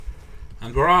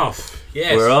And we're off.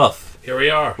 Yes. We're off. Here we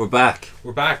are. We're back.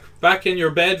 We're back. Back in your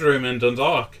bedroom in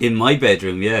Dundalk. In my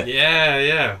bedroom, yeah.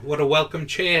 Yeah. What a welcome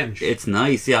change. It's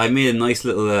nice. Yeah, I made a nice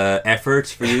little effort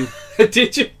for you.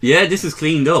 Did you? Yeah, this is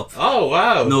cleaned up. Oh,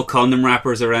 wow. No condom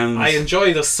wrappers around. I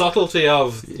enjoy the subtlety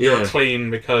of your clean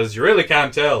because you really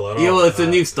can't tell at all. Yeah, well, it's a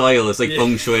new style. It's like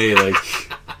feng shui, like...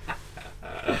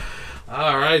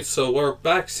 Alright, so we're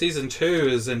back. Season 2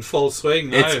 is in full swing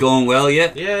now. It's going well,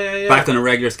 yeah. Yeah. Back on a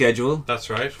regular schedule. That's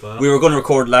right. Well. We were going to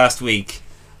record last week,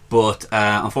 but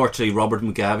unfortunately Robert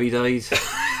Mugabe died.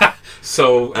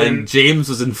 So and James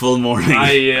was in full mourning.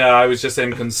 I was just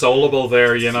inconsolable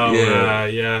there, you know.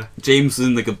 Yeah. James was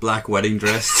in like a black wedding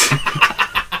dress.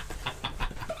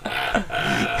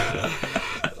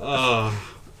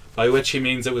 By which he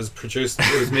means it was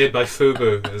made by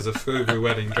Fubu. It was a Fubu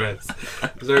wedding dress.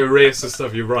 It's very racist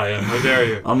of you, Brian. How dare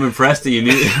you? I'm impressed that you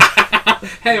knew.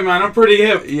 Hey man, I'm pretty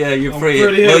hip. Yeah, you're pretty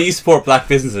hip. Well, you support black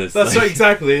businesses. That's right,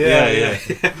 exactly. Yeah.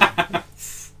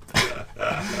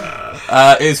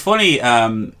 It was funny.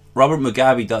 Robert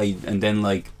Mugabe died, and then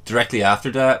like directly after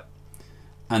that,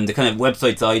 and the kind of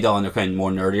websites I on are kind of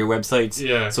more nerdier websites.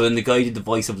 Yeah. So then the guy who did the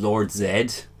voice of Lord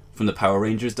Zed from the Power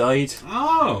Rangers died.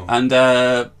 Oh.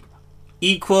 And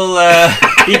equal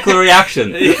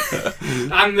reaction.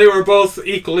 And they were both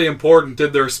equally important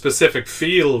in their specific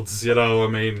fields. You know, I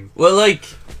mean. Well, like,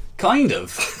 kind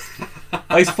of.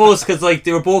 I suppose because like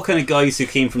they were both kind of guys who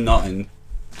came from nothing.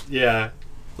 Yeah.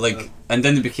 Like, and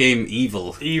then they became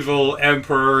evil. Evil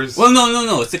emperors. Well,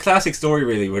 no. It's a classic story,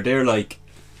 really, where they're like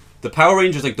the Power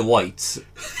Rangers, like the Whites.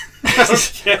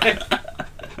 Okay.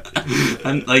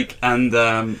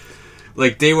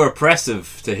 Like they were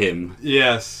oppressive to him.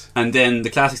 Yes. And then the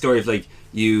classic story of like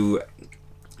you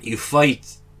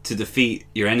fight to defeat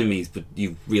your enemies, but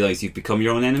you realise you've become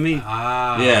your own enemy.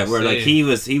 Yeah, where like he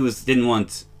didn't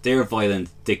want their violent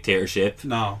dictatorship.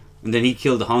 No. And then he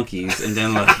killed the honkies, and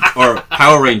then like, or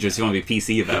Power Rangers, you want to be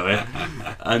PC about it,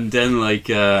 and then like,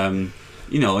 and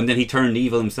then he turned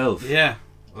evil himself. Yeah,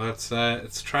 well,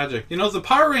 it's tragic. You know, the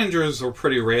Power Rangers were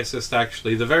pretty racist,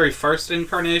 actually. The very first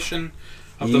incarnation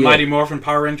of the Mighty Morphin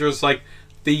Power Rangers, like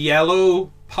the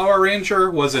yellow Power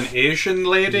Ranger was an Asian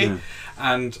lady,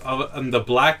 and the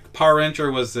black Power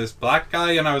Ranger was this black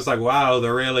guy, and I was like, wow,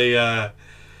 they're really. They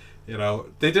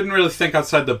didn't really think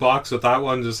outside the box with that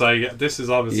one. Just like, this is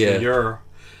obviously your...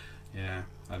 Yeah,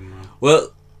 I don't know.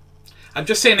 Well... I'm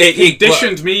just saying it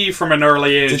conditioned me from an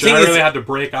early age. I really had to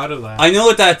break out of that. I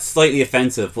know that's slightly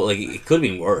offensive, but like it could have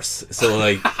been worse. So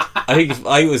like, I think if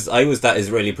I was that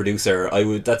Israeli producer,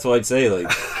 that's what I'd say.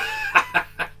 Like,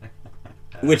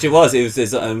 which it was. It was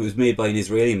made by an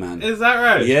Israeli man. Is that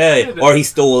right? Yeah, or he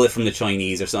stole it from the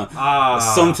Chinese or something.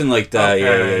 Something like that.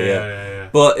 Okay, yeah.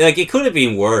 But like, it could have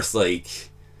been worse. Like,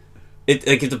 if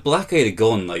the black guy had a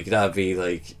gun, like that'd be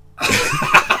like.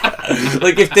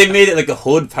 Like if they made it like a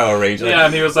hood Power Ranger, like,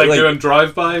 and he was like doing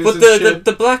drive-bys. But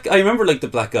the black, I remember like the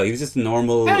black guy. He was just a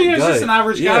normal guy. Yeah, he was just an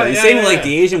average guy. And same with like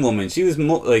the Asian woman. She was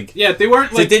like they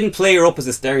weren't. They didn't play her up as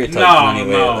a stereotype in any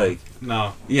way.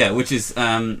 No. Yeah, which is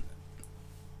kind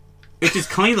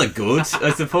of like good,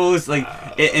 I suppose. Like,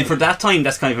 and for that time,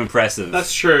 that's kind of impressive.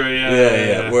 That's true.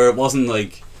 Yeah. Where it wasn't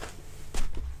like.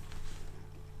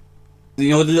 You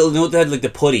know they had like the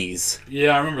putties.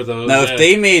 Yeah, I remember those. Now, if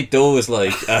they made those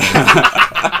like, like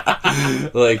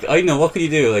I don't know, what could you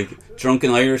do? Like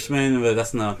drunken Irishmen, but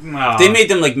that's not. No. They made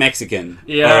them like Mexican.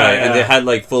 Yeah, and they had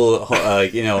like full,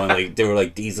 and like they were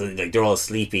like diesel, like they're all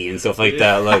sleepy and stuff like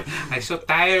that. Like I'm so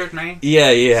tired, man.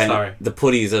 Yeah. Sorry. The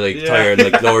putties are like tired.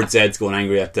 Like Lord Zed's going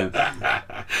angry at them.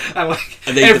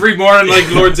 And every morning, like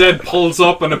Lord Zed pulls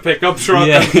up in a pickup truck,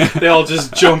 and they all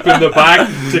just jump in the back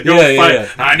to go fight. Yeah.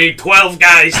 I need 12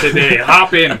 guys today.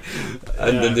 Hop in.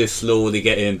 And then they slowly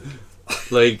get in,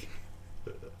 like.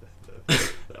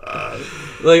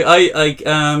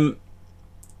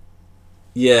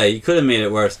 You could have made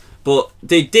it worse, but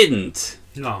they didn't.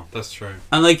 No, that's true.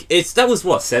 And like that was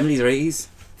what, 70s or 80s?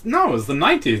 No, it was the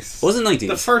 90s. Was it 90s?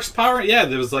 The first Power,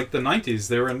 there was like the 90s.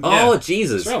 They were in. Oh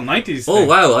Jesus! It's real 90s. Oh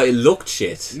wow, it looked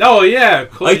shit. No, yeah.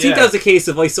 Cool, I think that was a case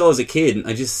of I saw as a kid, and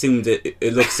I just assumed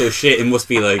it looked so shit. It must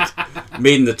be like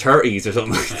made in the 30s or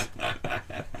something.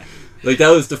 Like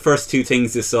that was the first two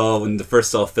things they saw when they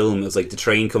first saw film. It was like the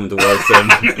train coming towards them,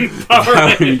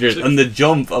 Power Rangers, and the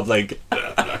jump of like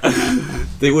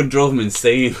they would drove them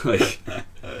insane. Like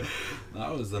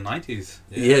that was the 90s.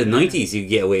 Yeah, the 90s. You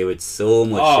get away with so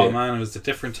much. Oh shit. Man, it was a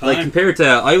different time. Like compared to,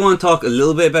 I want to talk a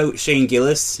little bit about Shane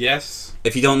Gillis. Yes.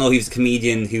 If you don't know, he was a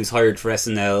comedian. He was hired for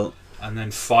SNL. and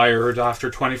then fired after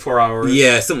 24 hours.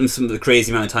 Yeah, some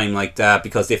crazy amount of time like that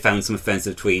because they found some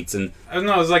offensive tweets and I don't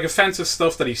know. It was like offensive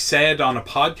stuff that he said on a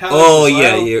podcast. Oh as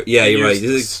yeah, well. you're right. There's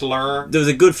a slur. There was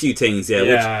a good few things. Yeah,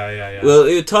 Yeah. Well,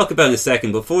 we'll talk about in a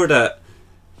second. Before that,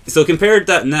 so compared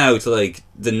that now to like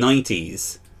the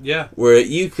 90s, Yeah. where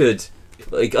you could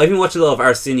like I've been watching a lot of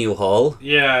Arsenio Hall.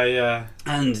 Yeah.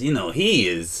 And, you know, he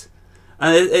is...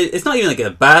 And it's not even like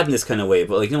a badness kind of way,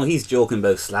 but, like, you know, he's joking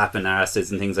about slapping asses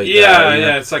and things like that.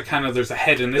 Yeah, it's like kind of, there's a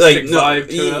hedonistic vibe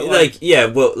to it. Like, yeah,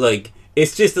 but, like,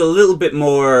 it's just a little bit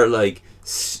more, like,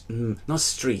 not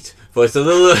street, but it's a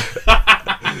little...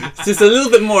 it's just a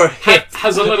little bit more hip.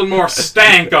 Has a little more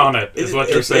stank on it, is what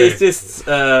you're saying. It's just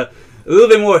a little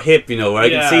bit more hip, you know, where I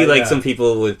can see, like, some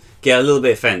people would get a little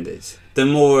bit offended. The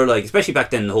more, like, especially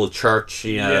back then, the whole church,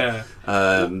 you know,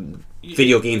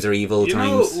 video games are evil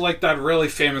times. Know, like that really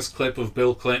famous clip of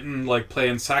Bill Clinton, like,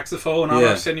 playing saxophone on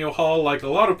Arsenio Hall? Like, a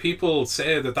lot of people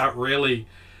say that really,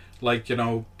 like,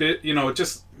 it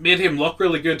just made him look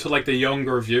really good to, like, the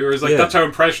younger viewers. Like, that's how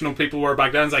impressionable people were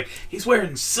back then. It's like, he's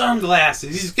wearing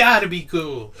sunglasses. He's got to be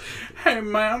cool. Hey,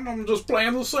 man, I'm just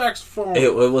playing the saxophone.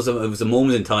 It was a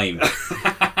moment in time.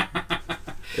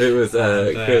 It was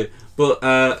great. But,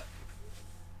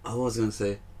 what was I going to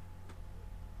say?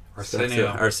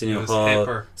 Arsenio Hall,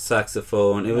 hipper.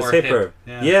 Saxophone. It was hipper.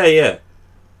 Hip. Yeah.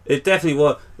 It definitely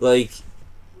was. Like,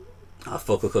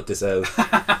 fuck, we'll cut this out.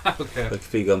 Okay. Like,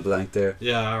 feet gone blank there.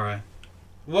 Yeah, alright.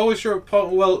 What was your...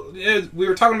 Well, we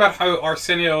were talking about how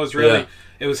Arsenio was really... Yeah.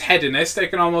 It was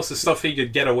hedonistic and almost the stuff he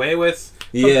could get away with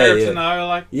compared to now,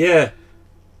 like... Yeah.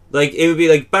 Like, it would be,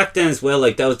 like, back then as well,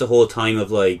 like, that was the whole time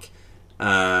of, like...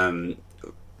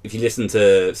 if you listen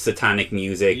to satanic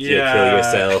music, you kill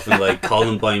yourself, and like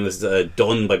Columbine was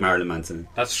done by Marilyn Manson.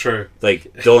 That's true.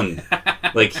 Like done,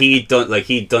 like he'd done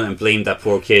and blamed that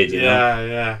poor kid. You know?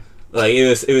 Yeah. Like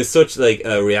it was such like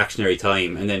a reactionary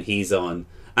time, and then he's on,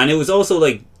 and it was also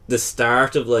like the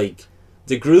start of like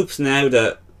the groups now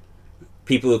that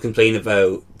people will complain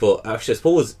about, but actually I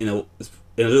suppose in a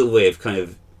little way have kind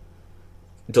of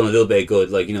done a little bit of good,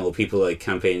 like, you know, people like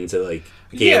campaigning to like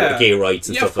gay rights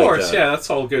and stuff like that. Yeah, of course, that's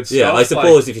all good stuff. Yeah, I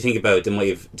suppose if you think about it, they might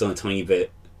have done a tiny bit,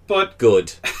 but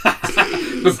good.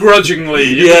 Begrudgingly,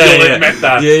 you'll admit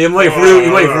that. Yeah, you might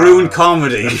ruin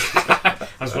comedy.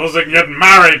 I suppose they can get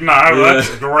married now.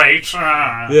 That's great.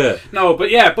 Yeah. No,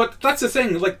 but that's the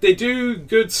thing. Like, they do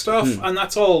good stuff, and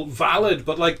that's all valid.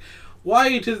 But like,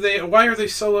 why are they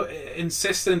so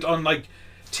insistent on like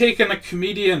taking a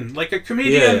comedian? Like, a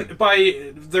comedian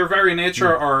by their very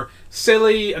nature are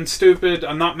silly and stupid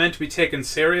and not meant to be taken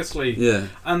seriously. Yeah.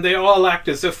 And they all act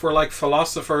as if we're like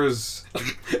philosophers.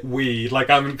 Like,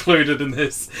 I'm included in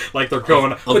this. Like, they're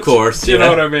going... Of course, do you know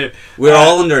what I mean? We're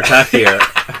all under attack here.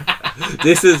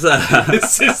 This is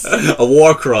a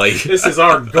war cry. This is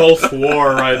our Gulf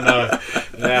War right now.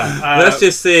 Yeah. Let's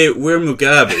just say we're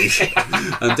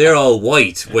Mugabe, and they're all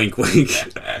white. Wink, wink.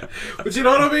 But you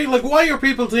know what I mean? Like, why are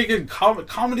people taking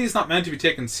comedy's not meant to be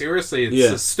taken seriously?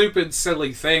 It's a stupid,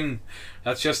 silly thing.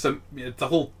 That's just the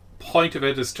whole point of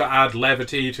it is to add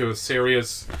levity to a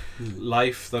serious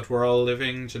life that we're all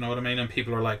living. Do you know what I mean? And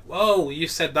people are like, "Whoa, you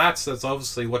said that, so that's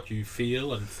obviously what you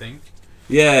feel and think."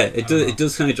 Yeah, it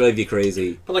does kind of drive you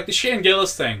crazy. But like the Shane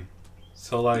Gillis thing,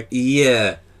 so like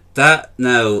that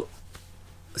now.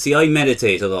 See, I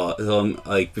meditate a lot, so I'm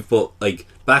like before, like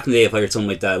back in the day, if I heard something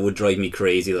like that, it would drive me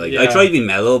crazy. Like I try to be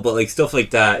mellow, but like stuff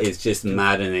like that is just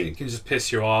maddening. It can just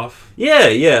piss you off. Yeah,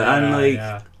 and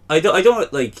like I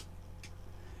don't like.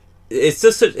 It's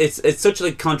just it's such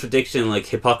like contradiction, like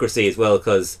hypocrisy as well,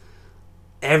 because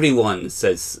everyone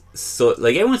says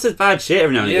bad shit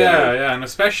every now and again. Yeah, and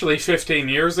especially 15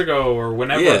 years ago or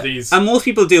whenever these. And most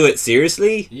people do it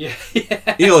seriously. Yeah.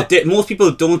 You know, most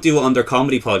people don't do it on their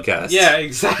comedy podcast. Yeah,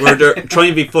 exactly. Where they're trying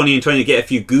to be funny and trying to get a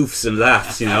few goofs and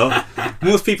laughs. You know,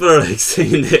 most people are like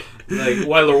saying it. Like,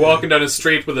 while they're walking down the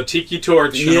street with a tiki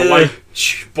torch and a white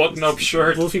button-up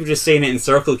shirt. Most people are just saying it in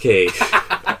Circle K.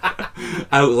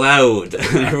 Out loud.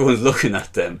 And everyone's looking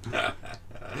at them.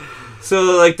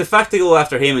 So, like, the fact they go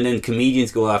after him and then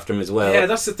comedians go after him as well. Yeah,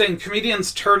 that's the thing.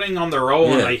 Comedians turning on their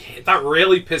own, that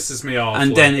really pisses me off.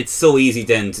 And then it's so easy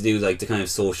then to do, like, the kind of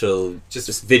social,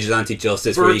 just vigilante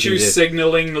justice. Virtue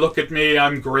signaling, look at me,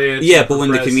 I'm great. Yeah, but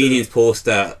when the comedians post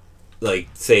that, like,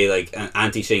 say, like, an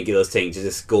anti-Shane Gillis thing, to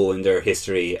just go in their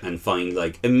history and find,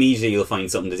 like, immediately you'll find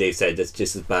something that they've said that's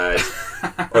just as bad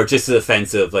or just as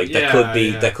offensive, like,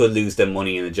 that could lose them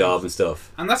money and a job and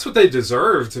stuff. And that's what they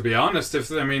deserve, to be honest.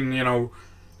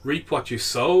 Reap what you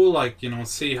sow, like,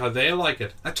 see how they like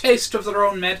it. A taste of their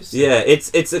own medicine. Yeah,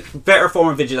 it's a better form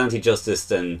of vigilante justice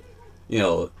than,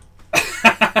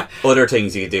 other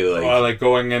things you could do, like like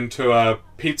going into a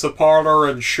pizza parlor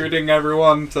and shooting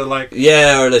everyone to like.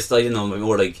 yeah, or just I don't know,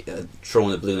 more like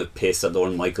throwing a balloon of piss at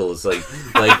Lorne Michaels, like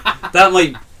that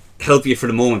might help you for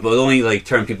the moment, but only like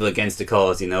turn people against the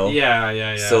cause, you know.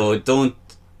 Yeah. So don't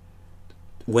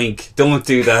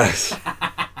do that.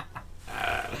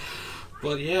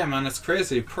 But yeah, man, it's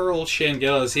crazy. Poor old Shane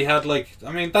Gillis. He had like,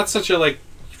 I mean, that's such a like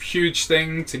huge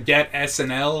thing to get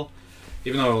SNL.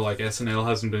 Even though like SNL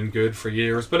hasn't been good for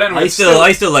years, but anyway, I still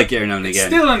like it every now and again.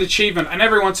 It's still an achievement, and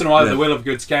every once in a while they will have a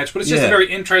good sketch. But it's just a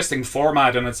very interesting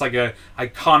format, and it's like a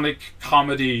iconic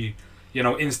comedy,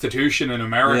 institution in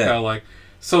America. Yeah. Like,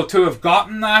 so to have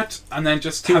gotten that and then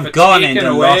just to have have it gone taken in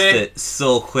and away, lost it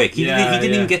so quick. He didn't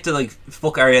even get to like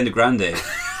fuck Ariana Grande.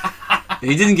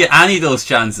 He didn't get any of those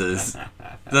chances.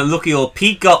 The lucky old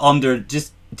Pete got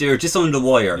they're just under the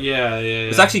wire. Yeah.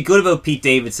 What's actually good about Pete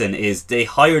Davidson is they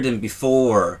hired him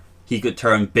before he could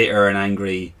turn bitter and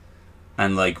angry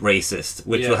and like racist,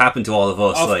 which will happen to all of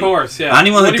us. Of course, yeah.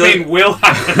 Anyone what do you mean will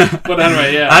happen? But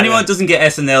anyway, yeah. Anyone that doesn't get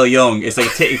SNL young, it's like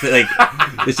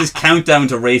it's just countdown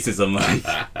to racism.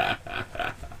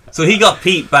 Like. So he got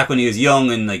Pete back when he was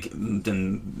young, and like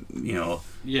then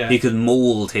he could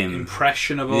mold him.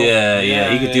 Impressionable. Yeah.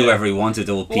 He could do whatever he wanted.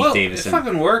 Old Pete Davidson. It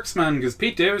fucking works, man. Because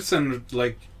Pete Davidson,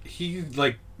 like, he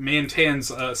like maintains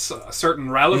a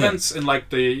certain relevance in like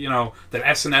the that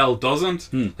SNL doesn't.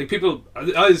 Like people,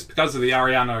 it's because of the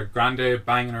Ariana Grande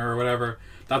banging her or whatever.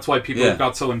 That's why people have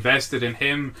got so invested in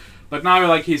him. But now,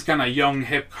 like, he's kind of young,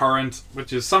 hip, current,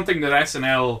 which is something that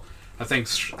SNL I think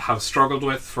have struggled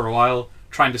with for a while,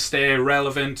 trying to stay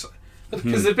relevant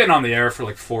because they've been on the air for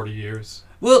like 40 years.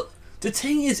 Well, the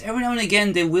thing is, every now and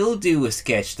again they will do a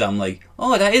sketch that I'm like,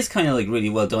 oh, that is kind of like really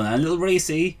well done and a little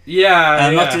racy. Yeah,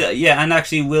 and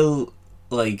actually will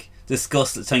like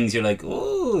discuss the things you're like,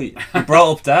 oh, you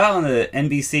brought up that on the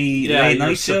NBC late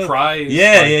night show. Surprised.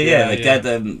 Yeah. Like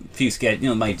that few sketch,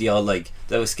 might be all like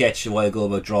there was a sketch a while ago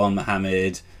about Drawn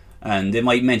Mohammed. And they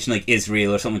might mention like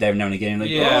Israel or something like that every now and again. Like,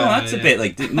 that's a bit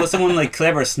like someone like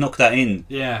clever snuck that in.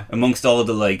 Yeah. Amongst all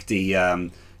the like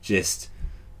the just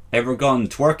ever gone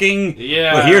twerking.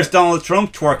 Yeah. Well, here's Donald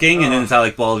Trump twerking, and then it's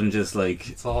Alec Baldwin just like.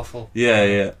 It's awful.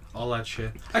 Yeah. All that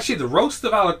shit. Actually, the roast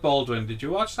of Alec Baldwin. Did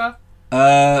you watch that?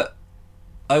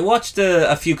 I watched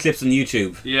a few clips on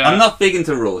YouTube. Yeah. I'm not big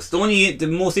into roast. The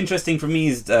most interesting for me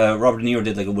is Robert De Niro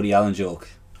did like a Woody Allen joke.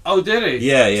 Oh, did he?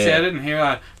 Yeah. See, I didn't hear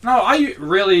that. No,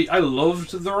 I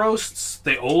loved the roasts,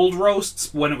 the old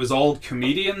roasts, when it was old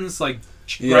comedians, like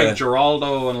Greg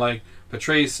Giraldo and like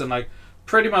Patrice and like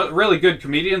pretty much really good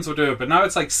comedians would do it, but now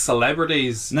it's like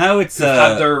celebrities. Now it's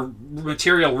had their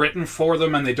material written for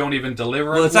them and they don't even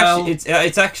deliver it well.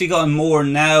 It's actually gotten more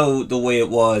now the way it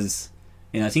was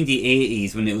in, I think, the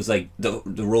 80s when it was like the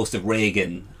roast of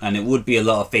Reagan, and it would be a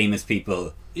lot of famous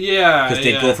people. Yeah, because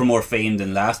they'd go for more fame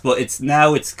than last. But it's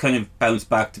kind of bounced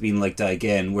back to being like that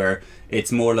again, where it's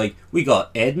more like we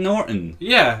got Ed Norton.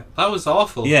 Yeah, that was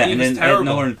awful. Yeah, he and was then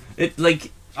terrible. Ed Norton.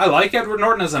 I like Edward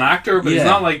Norton as an actor, but he's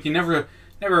not like, he never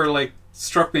like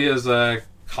struck me as a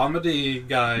comedy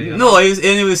guy. No,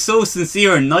 it was so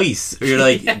sincere and nice. You're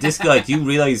like, this guy, do you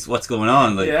realise what's going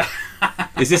on? Like, yeah.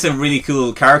 Is this a really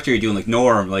cool character you're doing, like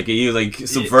Norm? Like, are you like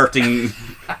subverting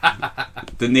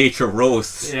the nature of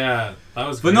roasts? Yeah, that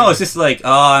was. But no, it's just like,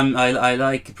 I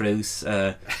like Bruce.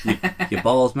 You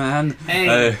bald man.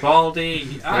 Hey,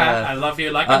 Baldy, I love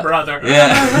you like a brother.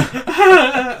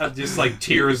 Yeah. Just like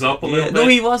tears up a little bit. No,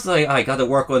 he was like, I got to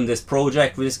work on this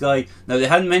project with this guy. Now they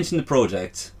hadn't mentioned the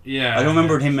project. Yeah, I don't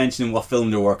remember him mentioning what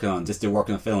film they're working on. Just they're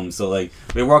working on film. So like,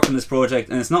 we worked on this project,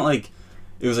 and it's not like.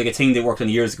 It was like a thing they worked on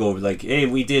years ago. Like, hey,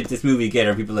 we did this movie together.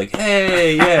 And people were like,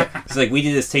 hey, yeah. It's like, we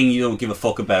did this thing you don't give a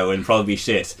fuck about and probably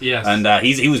shit. Yes. And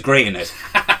he was great in it.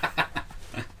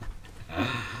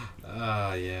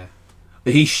 Yeah.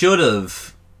 But he should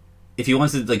have, if he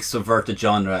wanted to like subvert the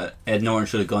genre, Ed Norton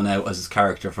should have gone out as his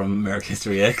character from American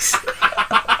History X.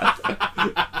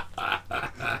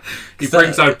 He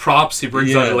brings out props. He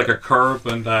brings out like a curb,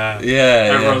 and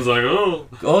everyone's like, "Oh,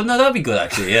 no, that'd be good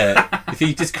actually." Yeah, if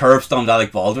he just curb stomped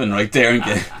Alec Baldwin right there and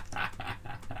get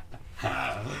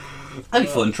that'd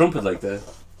be fun. Trumpet like that.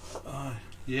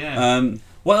 Yeah.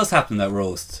 What else happened in that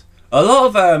roast? A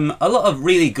lot of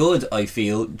really good, I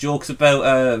feel, jokes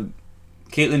about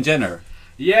Caitlyn Jenner.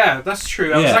 Yeah, that's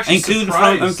true. I was actually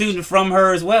surprised. Included from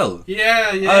her as well.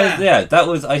 Yeah. That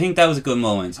was. I think that was a good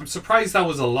moment. I'm surprised that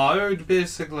was allowed,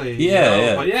 basically.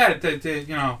 Yeah. But yeah, they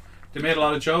made a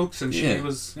lot of jokes, and she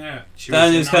was. She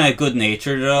was kind of good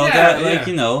natured and all that. Like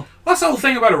That's the whole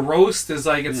thing about a roast is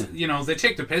like it's they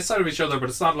take the piss out of each other, but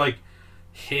it's not like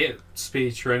hate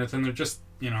speech or anything. They're just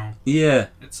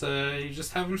it's you're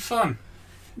just having fun.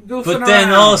 goofing But then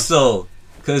around. also,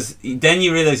 because then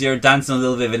you realise you're dancing a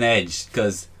little bit of an edge,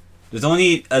 because there's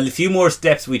only a few more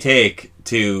steps we take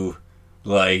to,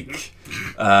 like,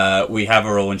 we have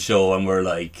our own show and we're,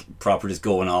 like, proper just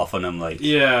going off on them, like...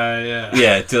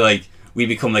 Yeah, to, like, we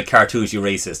become, like, cartoonish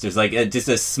racist. There's, like, just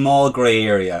a small grey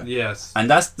area. Yes. And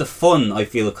that's the fun, I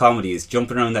feel, of comedy, is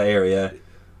jumping around that area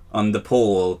on the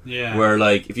pole, where,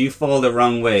 like, if you fall the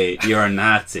wrong way, you're a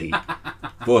Nazi.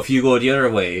 But if you go the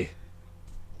other way,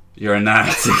 you're a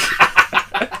Nazi.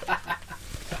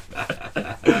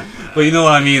 But you know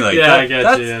what I mean, like, I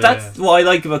get you. That's what I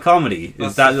like about comedy, is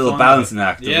That's that the little fun balancing of it.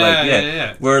 act. Of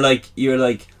like, where, like, you're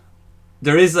like,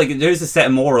 there's a set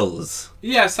of morals.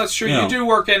 Yes, that's true. You know. You do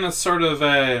work in a sort of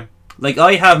like,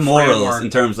 I have morals framework. in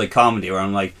terms of, like, comedy, where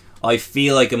I'm like, I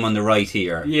feel like I'm on the right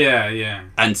here. Yeah.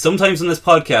 And sometimes on this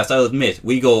podcast, I'll admit,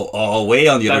 we go all way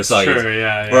on the other side. That's true,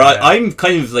 yeah. Where I'm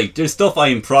kind of like, there's stuff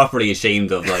I'm properly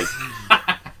ashamed of, like,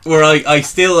 where I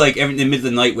still, like, in the middle of the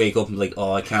night wake up and be like,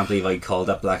 oh, I can't believe I called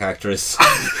that black actress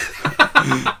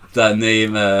that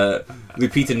name,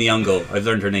 Lupita Nyong'o. I've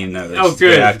learned her name now. Oh, She's a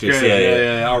good. great actress.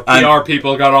 Yeah. Our PR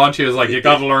people got on to you. It was like, you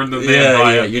got to learn the name,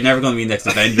 Yeah, you're never going to be in the next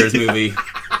Avengers movie.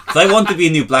 So I want to be a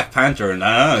new Black Panther, and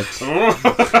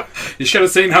you should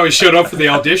have seen how he showed up for the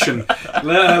audition.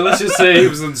 Let's just say he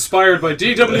was inspired by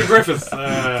D.W. Griffith.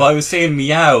 But I was saying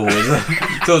meow,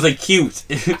 so it was like cute.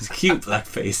 It was cute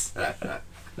blackface.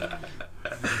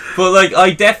 But like,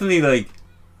 I definitely like.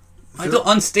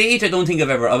 On stage, I don't think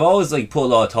I've always like put a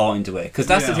lot of thought into it, because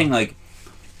that's the thing. Like,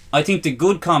 I think the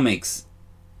good comics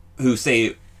who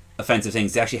say offensive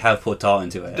things, they actually have put thought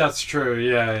into it. That's true.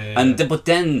 Yeah. And but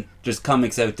then there's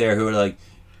comics out there who are like,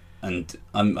 and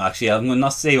I'm going to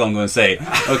not say what I'm going to say,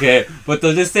 okay? But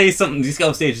they'll just say something. Just go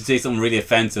on stage and say something really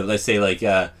offensive. Let's say like,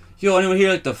 yo, anyone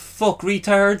here like the fuck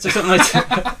retards or something like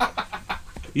that?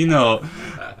 You know.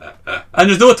 And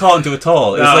there's no thought into it at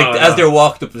all. It's as they're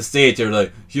walked up the stage, they're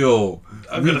like, yo,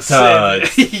 I'm gonna retards.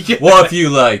 say What if you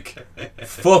like,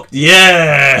 fuck,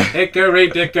 yeah. Hickory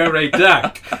dickory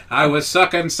dock. I was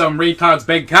sucking some retard's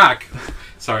big cock.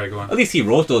 Sorry, go on. At least he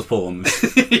wrote those poems.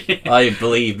 I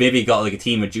believe. Maybe he got like a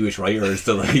team of Jewish writers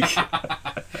to like...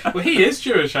 Well, he is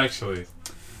Jewish, actually.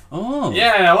 Oh.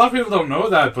 Yeah, a lot of people don't know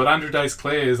that, but Andrew Dice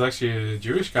Clay is actually a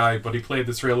Jewish guy, but he played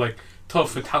this real, like,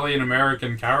 tough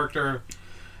Italian-American character.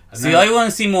 See, I want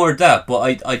to see more of that,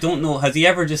 but I don't know. Has he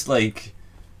ever just like...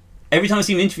 Every time I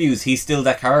see him in interviews, he's still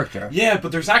that character. Yeah,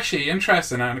 but there's actually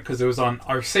interest in it because it was on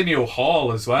Arsenio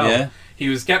Hall as well. Yeah. He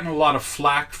was getting a lot of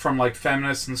flack from like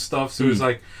feminists and stuff, so he was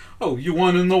like, oh, you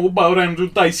want to know about Andrew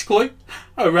Dice Clay?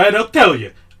 Alright, I'll tell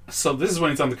you. So this is when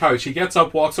he's on the couch. He gets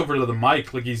up, walks over to the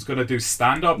mic like he's going to do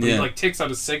stand-up, and he like takes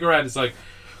out a cigarette. He's like,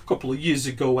 a couple of years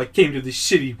ago, I came to the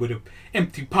city with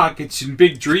empty pockets and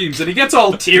big dreams, and he gets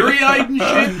all teary-eyed and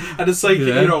shit, and it's like,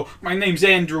 you know, my name's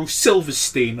Andrew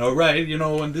Silverstein, alright, you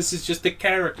know, and this is just a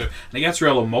character, and he gets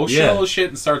real emotional and shit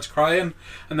and starts crying,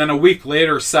 and then a week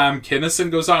later Sam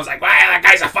Kinison goes on, it's like, wow, that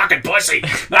guy's a fucking pussy,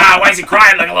 why is he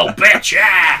crying like a little bitch,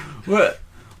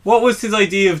 What was his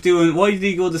idea of doing, why did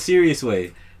he go the serious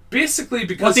way? Basically,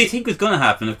 because... What do you think was going to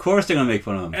happen? Of course they're going to make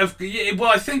fun of him.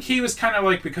 Well, I think he was kind of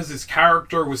like, because his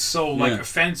character was so, like,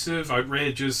 offensive,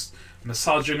 outrageous,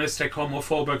 misogynistic,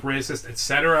 homophobic, racist,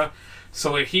 etc.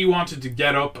 So like, he wanted to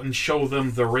get up and show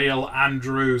them the real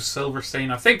Andrew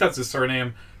Silverstein. I think that's his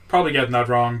surname. Probably getting that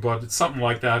wrong, but it's something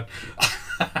like that.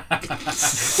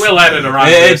 We'll edit around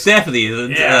it definitely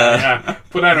isn't. Yeah.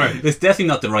 But anyway. It's definitely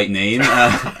not the right name.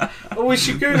 Oh, we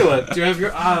should Google it. Do you have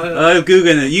your... I'm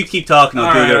Googling it. You keep talking,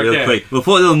 I'll Google it real quick. We'll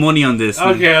put a little money on this.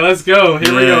 Okay, let's go.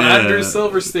 Here we go. Andrew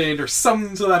Silverstein, or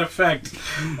something to that effect.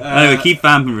 Anyway, keep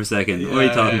vamping for a second. What are you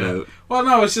talking about? Well,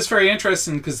 no, it's just very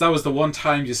interesting because that was the one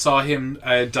time you saw him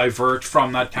divert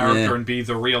from that character and be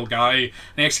the real guy. And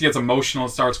he actually gets emotional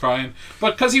and starts crying.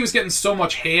 But because he was getting so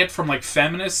much hate from like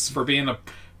feminists for being a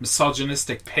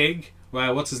misogynistic pig.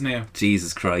 Well, what's his name?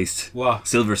 Jesus Christ. What?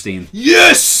 Silverstein.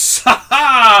 Yes!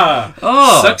 Ha-ha!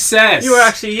 Oh! Success! You were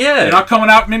actually, You're not coming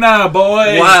at me now,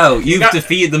 boy! Wow, you've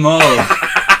defeated them all.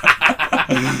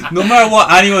 No matter what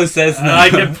anyone says now. I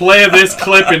can play this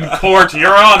clip in court,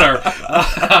 Your Honor.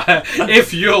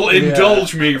 If you'll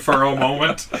indulge me for a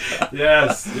moment.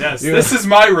 Yes. This is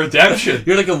my redemption.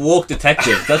 You're like a woke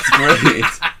detective. That's great.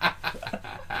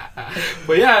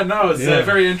 But yeah, no, it's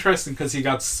very interesting because he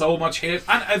got so much hate,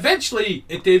 and eventually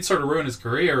it did sort of ruin his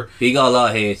career. He got a lot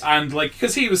of hate, and like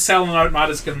because he was selling out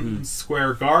Madison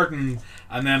Square Garden,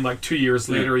 and then like 2 years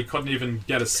later he couldn't even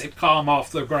get a sitcom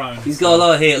off the ground. He's got a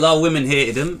lot of hate. A lot of women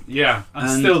hated him. Yeah,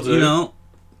 and still do. You know,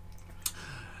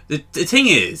 the thing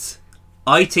is,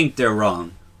 I think they're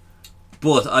wrong.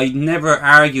 but I never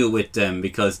argue with them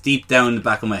because deep down in the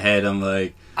back of my head, I'm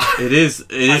like, it is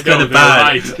kind of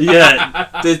bad. Right.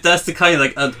 Yeah, that's the kind of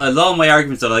like a lot of my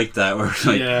arguments are like that. Where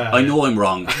like, I know I'm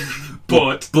wrong,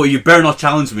 but you better not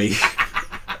challenge me.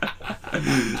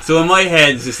 So in my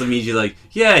head, it's just immediately like,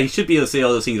 yeah, he should be able to say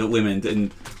all those things about women,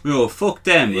 and fuck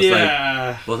them. It's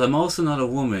like, but I'm also not a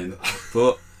woman.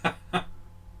 But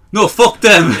no, fuck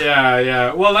them.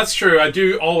 Yeah. Well, that's true. I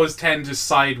do always tend to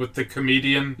side with the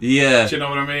comedian. Yeah. Do you know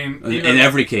what I mean? In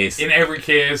every case. In every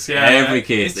case, yeah. Every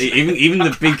case. Even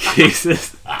the big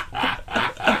cases.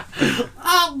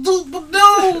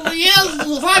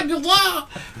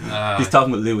 He's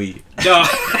talking about Louis. No,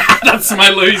 that's my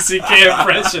Louis C.K.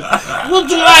 impression. Would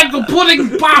you like a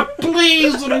pudding pop,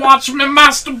 please, and watch me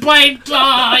masturbate?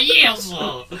 Yes.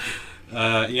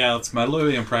 Yeah, it's my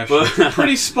Louis impression.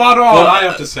 Pretty spot on, I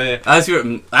have to say.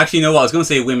 Actually, you know what? I was going to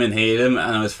say women hate him,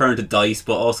 and I was referring to Dice,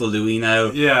 but also Louis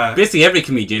now. Yeah. Basically, every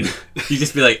comedian, you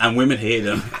just be like, and women hate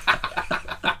him.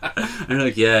 And you're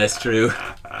like, yeah, it's true.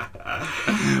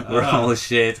 We're all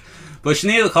shit. But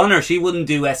Sinead O'Connor, she wouldn't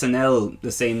do SNL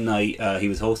the same night he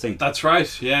was hosting. That's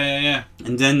right. Yeah.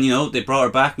 And then, they brought her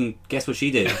back, and guess what she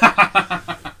did?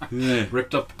 Yeah.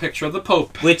 Ripped up a picture of the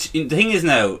Pope. Which, the thing is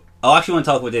now, I actually want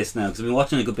to talk about this now, because I've been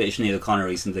watching a good bit of Sinead O'Connor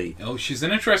recently. Oh, she's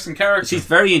an interesting character. She's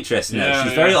very interesting now.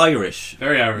 She's very Irish.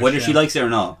 Very Irish, whether she likes it or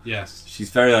not. Yes.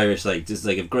 She's very Irish, like, just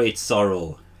like a great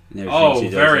sorrow. Oh,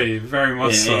 very, very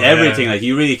much so. Everything, like,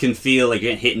 you really can feel like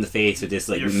you're getting hit in the face with this,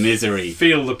 like, misery.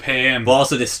 Feel the pain. But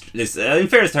also this in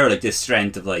fairness to her, like, this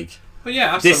strength of, like... Oh,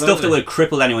 yeah, absolutely. This stuff that would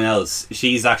cripple anyone else,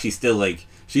 she's actually still, like...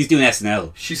 She's doing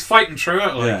SNL. She's fighting through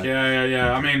it, like,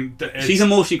 yeah. I mean... She's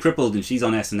emotionally crippled and she's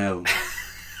on SNL.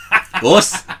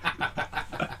 Us?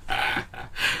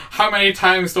 How many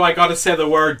times do I gotta say the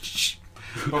word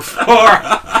before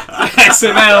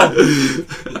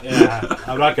SNL? Yeah,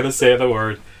 I'm not gonna say the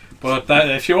word. But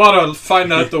if you want to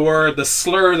find out the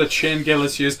slur that Shane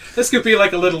Gillis used, this could be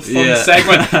like a little fun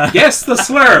segment. Guess the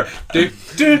slur.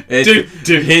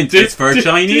 It's for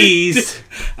Chinese.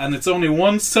 And it's only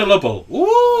one syllable.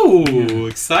 Ooh,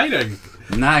 exciting.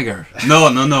 Nagger.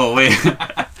 No, wait.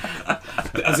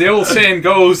 As the old saying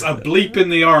goes, a bleep in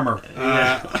the armour.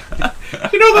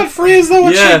 You know that phrase though,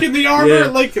 a chink in the armour? Yeah.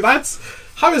 Like,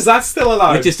 how is that still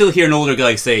allowed? Like, you still hear an older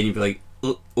guy say, and you'd be like,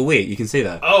 oh wait, you can say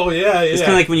that. Oh yeah. It's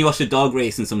kind of like when you watch the dog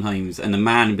racing sometimes, and the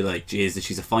man would be like, "Jeez,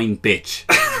 she's a fine bitch,"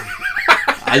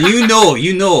 and you know,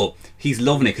 he's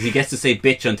loving it because he gets to say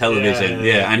 "bitch" on television.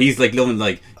 Yeah, and he's like loving,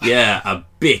 like, yeah, a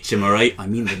bitch. Am I right? I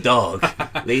mean the dog,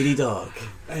 lady dog,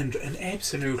 and an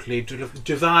absolutely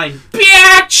divine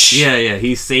bitch. Yeah,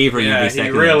 he's savouring every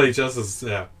second. He really just is. He's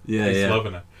Yeah,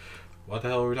 loving it. What the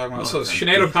hell were we talking about? So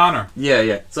Sinead O'Connor.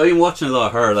 Yeah. So I've been watching a lot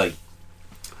of her, like.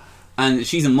 And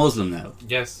she's a Muslim now.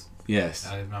 Yes.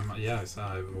 I'm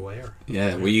aware.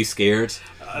 Yeah, were you scared?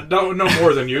 No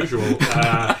more than usual.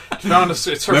 To be honest,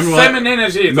 it's her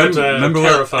femininity that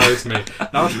terrifies me,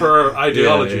 not her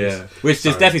ideologies. Yeah. Which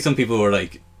there's definitely some people who were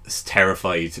like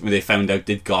terrified when they found out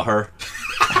they'd got her.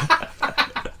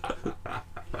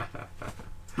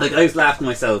 Like, I was laughing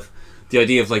myself. The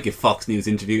idea of, like, if Fox News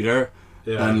interviewed her,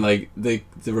 and like the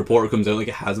reporter comes out like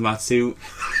a hazmat suit.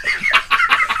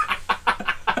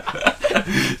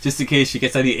 Just in case she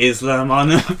gets any Islam on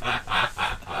him.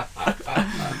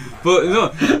 But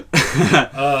no.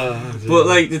 But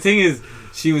like the thing is,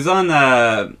 she was on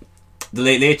the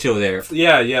Late Late Show there.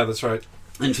 Yeah, that's right.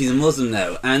 And she's a Muslim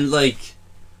now, and like,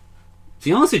 to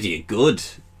be honest with you, good.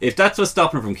 If that's what's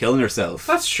stopping her from killing herself.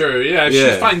 That's true, yeah. If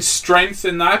she finds strength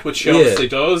in that, which she obviously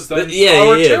does, then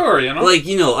power to her, you know? Like,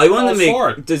 I want to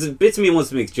make... There's bits of me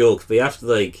wants to make jokes, but you have to,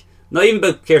 like... Not even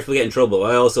about careful getting in trouble.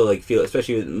 I also, like, feel,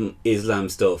 especially with Islam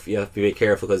stuff, you have to be very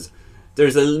careful, because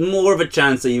there's more of a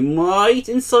chance that you might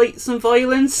incite some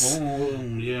violence. Oh,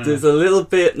 yeah. There's a little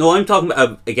bit... No, I'm talking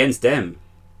about against them.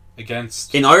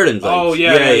 Against... In Ireland, like. Oh,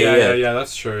 yeah,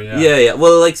 that's true, yeah. Yeah.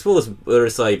 Well, like, suppose other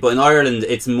side, but in Ireland,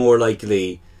 it's more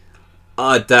likely...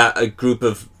 that a group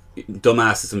of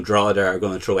dumbasses from Drogheda are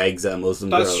going to throw eggs at a Muslim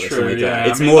girl or something like that.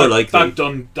 It's more likely.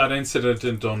 That incident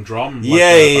in Dundrum.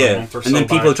 And then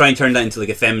people try and turn that into like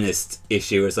a feminist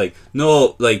issue. Where it's like,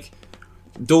 no, like,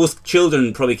 those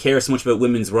children probably care so much about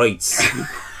women's rights.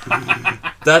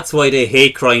 That's why they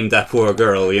hate crime, that poor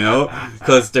girl,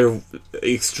 because they're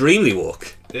extremely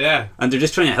woke. Yeah. And they're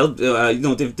just trying to help.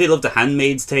 They love The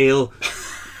Handmaid's Tale.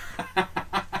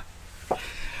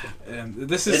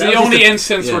 This is the only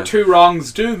instance where two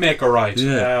wrongs do make a right.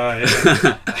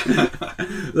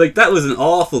 Like, that was an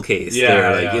awful case.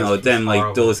 Them,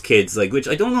 like, those kids, like, which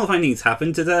I don't know if anything's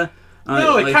happened to that.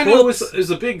 No, it kind of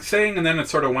was a big thing, and then it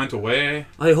sort of went away.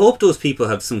 I hope those people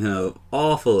have some kind of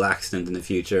awful accident in the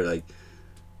future, like.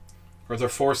 Or they're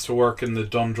forced to work in the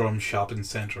Dundrum shopping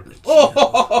centre.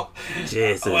 Oh,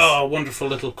 Jesus! Oh, a wonderful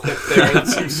little quip there.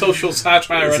 It's some social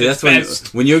satire at its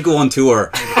best. When you go on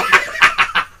tour.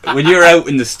 When you're out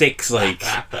in the sticks, like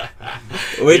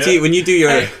when you do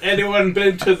your anyone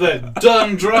been to the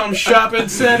Dundrum shopping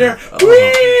centre?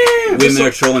 Women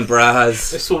are throwing bras.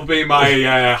 This will be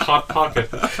my hot pocket.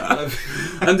 And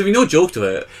there'll be no joke to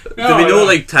it. No, there'll be no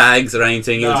like tags or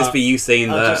anything. It'll just be you saying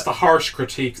that. Just a harsh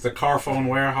critique. The Carphone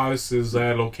warehouse is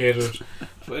located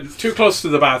too close to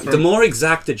the bathroom. The more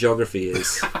exact the geography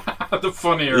is, the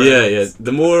funnier. Yeah.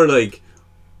 The more like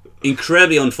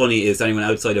incredibly unfunny is anyone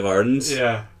outside of Ireland.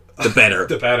 Yeah. The better.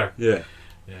 The better. Yeah.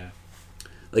 Yeah.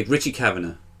 Like Richie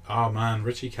Kavanagh. Oh man,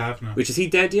 Richie Kavanagh. Which, is he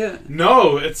dead yet?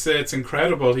 No, it's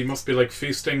incredible. He must be like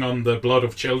feasting on the blood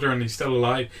of children. He's still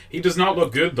alive. He does not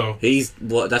look good though.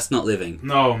 That's not living.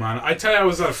 No man, I tell you, I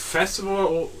was at a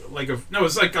festival it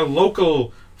was like a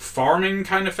local farming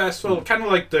kind of festival, kind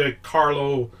of like the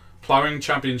Carlow Ploughing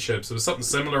Championships. It was something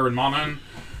similar in Monaghan.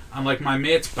 And like my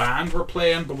mate's band were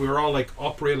playing, but we were all like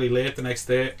up really late the next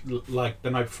day, like the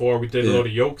night before. We did a load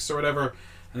of yokes or whatever,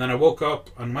 and then I woke up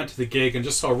and went to the gig and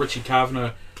just saw Richie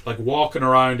Kavanagh like walking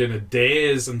around in a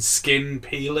daze and skin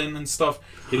peeling and stuff.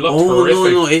 He looked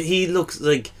horrific. No, he looks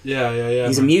like yeah.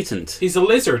 He's a mutant. He's a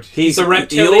lizard. He's a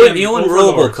reptilian. You know in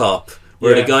RoboCop,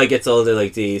 where the guy gets all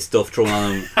the stuff thrown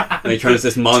on him and he turns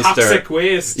this monster. Toxic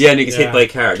waste. Yeah, and he gets hit by a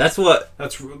car. That's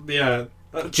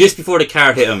just before the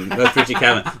car hit him, that's Richie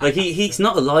Kavanagh. Like he's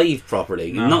not alive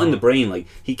properly, not in the brain. Like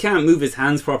he can't move his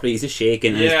hands properly. He's just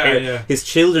shaking. And his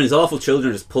children, his awful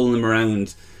children, are just pulling him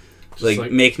around,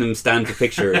 like making him stand for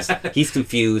pictures. He's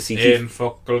confused. That's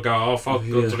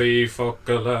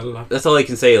all I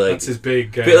can say. Like that's his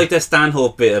big. Bit like the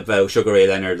Stanhope bit about Sugar Ray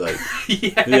Leonard. Like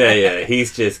yeah.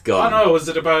 He's just gone. Oh no, was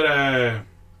it about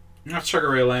not Sugar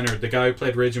Ray Leonard, the guy who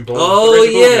played Raging Bull. Oh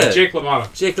yeah, Jake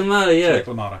LaMotta. Jake LaMotta, yeah. Jake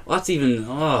LaMotta. That's even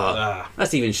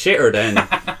that's even shitter then.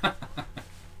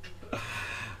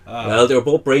 Well, they were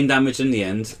both brain damaged in the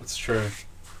end. That's true.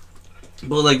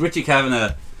 But like Richie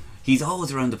Kavanagh, he's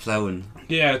always around the ploughing.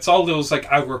 Yeah, it's all those like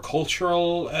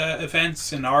agricultural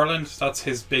events in Ireland. That's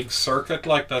his big circuit.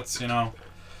 Like that's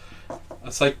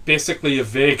it's like basically a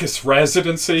Vegas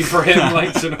residency for him.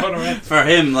 Like, you know what I mean? For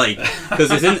him, like, because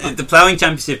the ploughing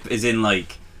championship is in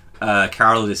like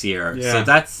Carlow this year, so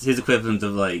that's his equivalent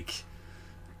of like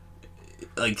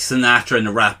Sinatra and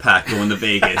the Rat Pack going to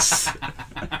Vegas.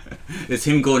 It's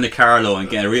him going to Carlow and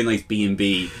getting a really nice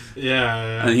B&B.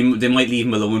 Yeah. And they might leave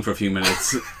him alone for a few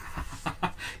minutes.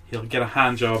 He'll get a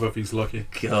hand job if he's lucky.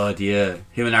 God, yeah.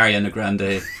 Him and Ariana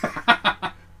Grande.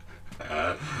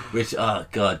 Which, oh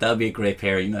God, that would be a great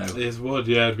pairing now. It would,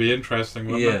 yeah. It'd be interesting,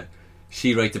 wouldn't it?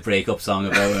 She'd write the breakup song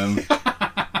about him.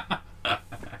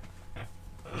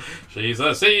 She's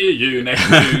a see you next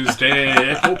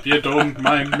Tuesday. Hope you don't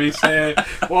mind me say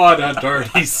what a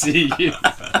dirty see you.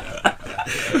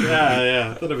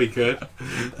 Yeah, that'd be good.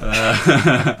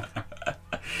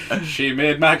 She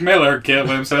made Mac Miller kill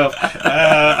himself.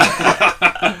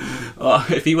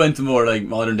 If he went to more like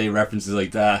modern day references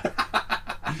like that,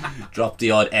 drop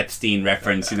the odd Epstein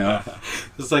reference,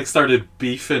 Just like started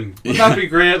beefing. Wouldn't that be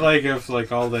great? Like if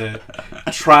like all the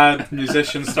trad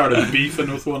musicians started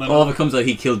beefing with one another. All it becomes like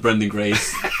he killed Brendan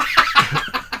Grace.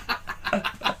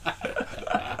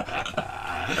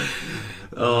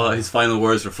 His final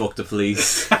words were "fuck the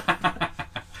police."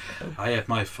 I had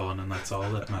my fun, and that's all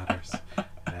that matters.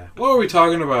 What were we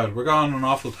talking about? We're going on an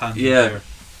awful tangent here.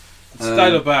 Let's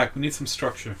dial it back. We need some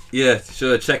structure. Yeah,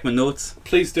 should I check my notes?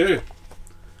 Please do.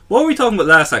 What were we talking about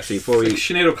last, actually?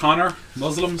 Sinead O'Connor,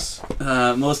 Muslims.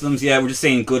 Muslims, yeah, we're just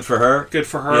saying good for her. Good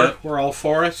for her. Yeah. We're all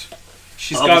for it.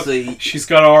 She's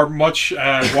got our much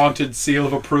wanted seal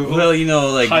of approval.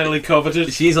 Well, like highly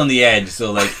coveted. She's on the edge,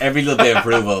 so like every little bit of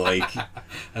approval, like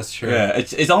that's true. Yeah,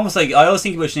 it's almost like I always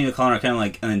think about Sinead O'Connor kind of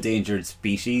like an endangered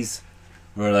species,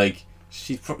 where like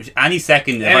she's any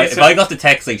second. If I got the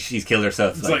text like she's killed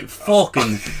herself, it's like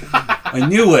fucking. I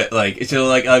knew it. Like so,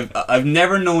 like I've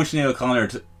never known Sinead O'Connor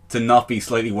to not be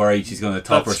slightly worried she's going to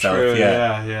top herself. True.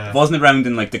 Yeah. Wasn't around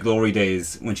in like the glory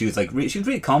days when she was like she was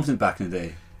really confident back in the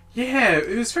day. Yeah,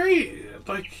 it was very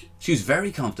like she was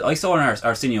very confident. I saw her in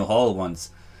Arsenio Hall once,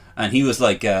 and he was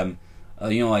like, I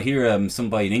hear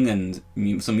somebody in England,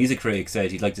 some music critic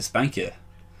said he'd like to spank you.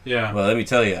 Yeah. Well, let me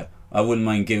tell you, I wouldn't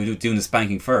mind doing the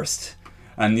spanking first.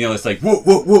 And it's like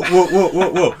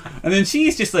whoa, and then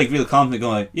she's just like real confident,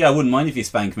 going, "Yeah, I wouldn't mind if you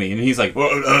spank me." And he's like,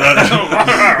 "Whore."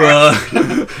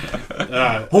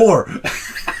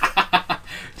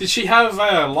 Did she have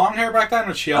long hair back then, or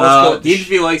did she always go The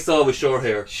interview I saw was short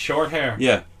hair. short hair?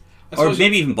 Yeah. Or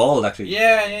maybe even bald, actually.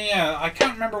 Yeah. I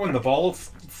can't remember when the bald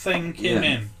thing came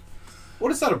in.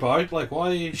 What is that about? Like,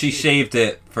 why? She shaved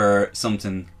it for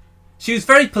something. She was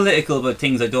very political about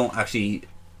things I don't actually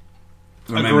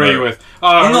remember. Agree with.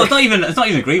 No, it's not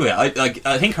even agree with.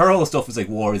 I think her whole stuff was like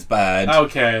war is bad.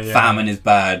 Okay. Yeah. Famine is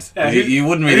bad. Yeah, you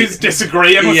wouldn't really. Who's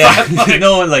disagreeing with that? Like...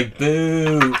 No one like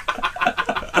boo.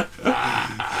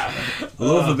 I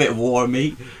love a bit of war,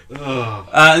 mate.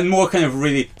 And more kind of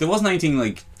really. There wasn't anything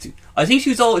like. I think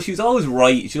she was always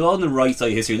right. She was all on the right side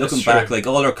of history. Looking back, like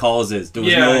all her causes, there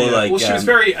was no like. Well, she was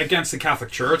very against the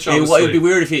Catholic Church. It would be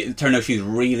weird if it turned out she was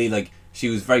really like she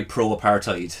was very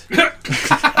pro-apartheid.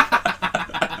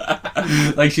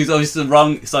 Like she was always the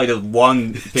wrong side of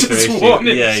one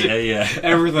particular issue. Yeah.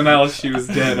 Everything else she was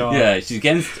dead on. Yeah, she's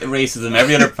against racism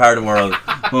every other part of the world.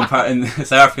 One part in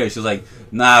South Africa, she was like,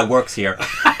 "Nah, works here.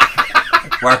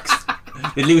 Works.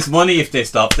 They'd lose money if they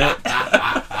stopped it.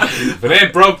 If it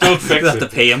ain't broke, don't fix it. They'll have to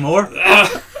pay him more."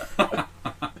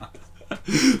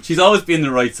 She's always been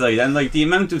the right side, and like the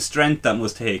amount of strength that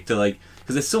must take to like,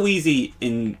 because it's so easy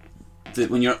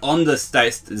when you're on the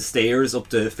stairs up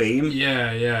to fame.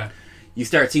 Yeah. You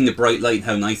start seeing the bright light and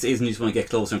how nice it is, and you just want to get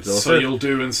closer and closer. So you'll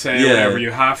do and say whatever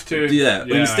you have to. Yeah.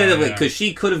 But instead of like, because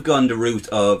she could have gone the route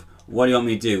of, what do you want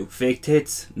me to do? Fake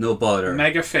tits? No bother.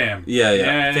 Mega fame.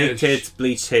 Yeah. Fake tits,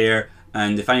 bleached hair,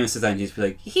 and if anyone says that, you just be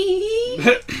like, hee,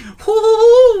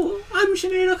 hoo, I'm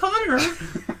Sinead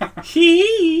O'Connor.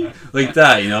 Hee. Like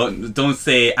that, you know? Don't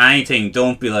say anything.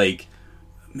 Don't be like,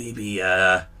 maybe,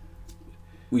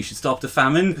 we should stop the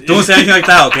famine. Don't say anything like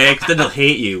that, okay? Because then they'll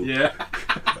hate you. Yeah.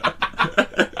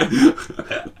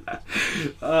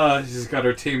 She's got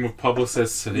her team of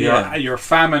publicists, and your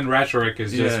famine rhetoric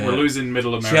is just we're losing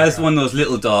Middle America. She has one of those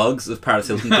little dogs, those Paris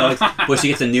Hilton dogs, but she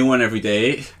gets a new one every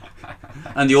day,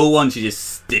 and the old one she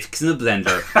just sticks in a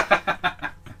blender.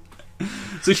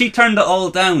 So she turned it all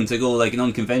down to go like an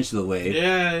unconventional way.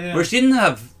 Yeah. Where she didn't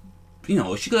have,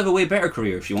 she could have a way better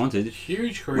career if she wanted.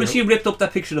 Huge career. When she ripped up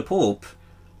that picture of the Pope,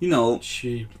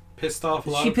 she pissed off a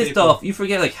lot of people. She pissed off. You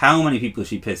forget like how many people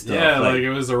she pissed off. Yeah, like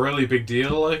it was a really big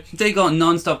deal. Like they got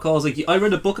non-stop calls. Like I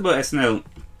read a book about SNL, and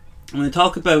when they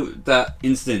talk about that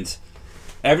incident,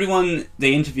 everyone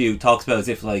they interview talks about it as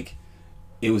if like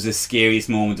it was the scariest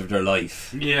moment of their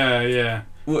life. Yeah.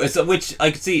 Which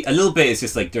I could see a little bit. It's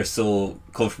just like they're so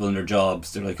comfortable in their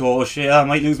jobs. They're like, oh shit, I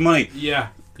might lose money. Yeah.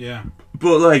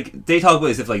 But like they talk about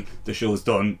it as if like the show's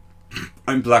done.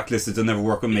 I'm blacklisted. They'll never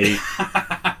work with me.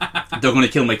 They're going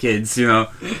to kill my kids,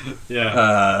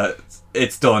 Yeah.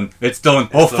 It's done.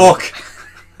 Oh, fuck.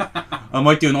 I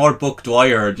might do an Art Book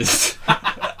Dwyer, just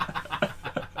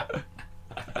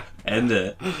end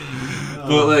it.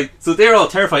 But, like, so they're all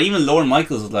terrified. Even Lorne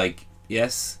Michaels was like,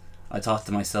 yes, I thought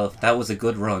to myself, that was a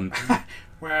good run.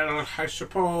 Well, I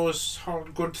suppose all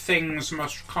good things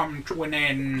must come to an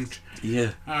end.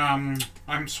 Yeah.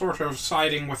 I'm sort of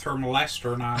siding with her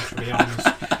molester now, to be honest.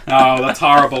 No, that's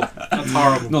horrible.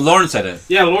 No, Lorne said it.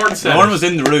 Yeah, Lorne said Lorne it. was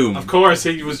in the room. Of course,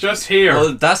 he was just here.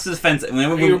 Well, that's the defense.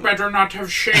 You better not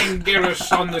have Shane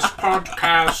Gillis on this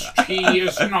podcast. He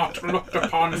is not looked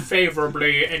upon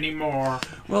favourably anymore.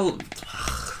 Well...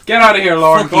 Get out of here,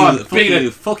 Lorne. Go on, beat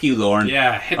it. Fuck you, Lorne.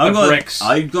 Yeah, hit the bricks.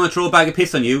 I'm going to throw a bag of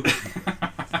piss on you.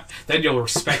 Then you'll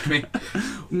respect me.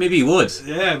 Maybe you would.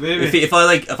 Yeah, maybe. If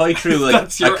I threw like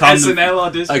that's your SNL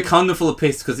audition. A condom full of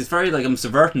piss, because it's very like I'm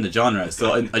subverting the genre,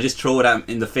 so I just throw it at him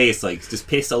in the face, like just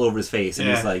piss all over his face, and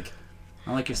he's like,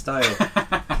 I like your style.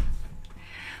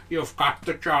 You've got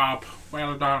the job.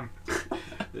 Well done.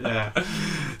 Yeah.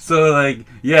 So like,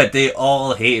 yeah, they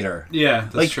all hate her. Yeah,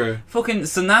 that's like, true. Fucking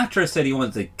Sinatra said he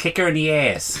wanted to kick her in the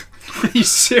ass. Are you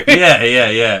serious?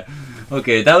 Yeah.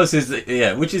 Okay, that was his.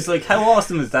 Yeah, which is like, how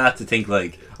awesome is that to think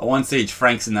like, at one stage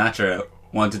Frank Sinatra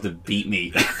wanted to beat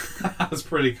me. That's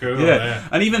pretty cool. Yeah,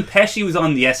 and even Pesci was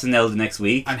on the SNL the next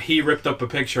week, and he ripped up a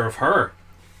picture of her.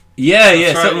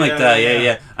 Yeah, something like that.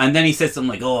 Yeah. And then he said something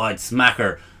like, "Oh, I'd smack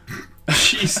her."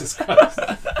 Jesus Christ.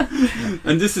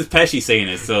 And this is Pesci saying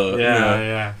it, so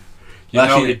yeah.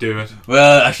 He'd do it.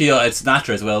 Well, actually, it's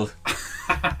Sinatra as well.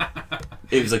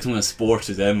 It was like some of the sports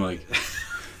to them, like.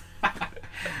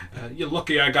 You're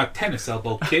lucky I got tennis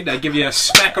elbow, kid. I give you a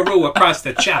smackaroo across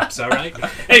the chops, alright?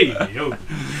 Hey, yo.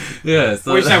 Yeah,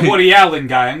 so where's that Woody Allen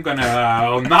guy? I'm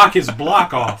gonna knock his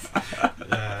block off.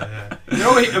 You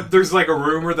know, there's like a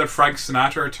rumor that Frank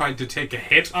Sinatra tried to take a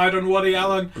hit out on Woody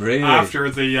Allen. Really? After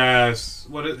the,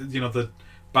 the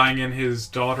banging his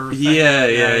daughter thing.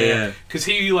 Yeah. Because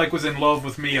he, like, was in love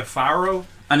with Mia Farrow.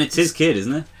 And it's his kid,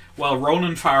 isn't it? Well,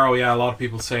 Ronan Farrow, yeah, a lot of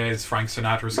people say is Frank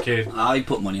Sinatra's kid. I'd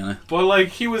put money on it. But, like,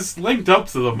 he was linked up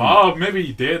to the mob. Maybe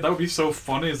he did. That would be so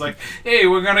funny. It's like, hey,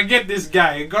 we're going to get this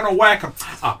guy. We're going to whack him.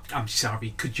 Oh, I'm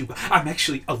sorry. Could you... I'm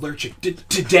actually allergic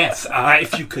to death.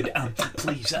 If you could,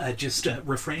 please, just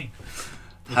refrain.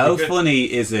 How funny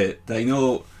is it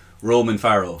that, Roman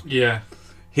Farrow? Yeah.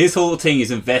 His whole thing is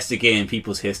investigating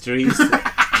people's histories.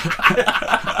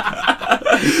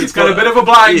 He's got a bit of a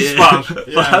blind spot.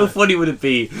 Yeah. But how funny would it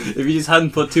be if he just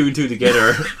hadn't put two and two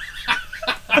together?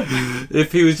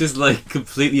 If he was just like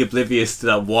completely oblivious to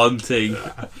that one thing.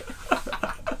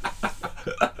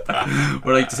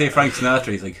 Or like to say Frank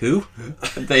Sinatra, he's like, who?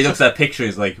 And then he looks at that picture,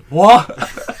 he's like, what?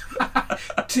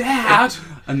 Dad?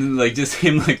 And then like just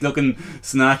him like looking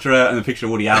Sinatra and a picture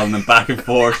of Woody Allen and back and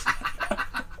forth.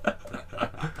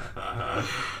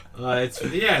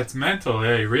 It's mental.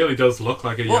 Yeah, he really does look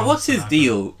like a young What's his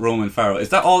deal, Roman Farrow? Is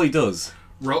that all he does?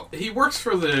 He writes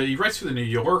for the New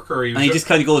Yorker. And he just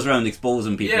kind of goes around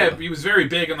exposing people. Yeah, he was very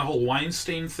big on the whole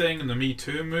Weinstein thing and the Me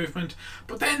Too movement.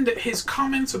 But then his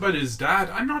comments about his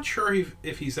dad, I'm not sure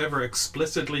if he's ever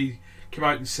explicitly come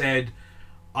out and said,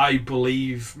 I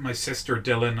believe my sister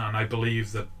Dylan and I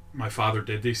believe that my father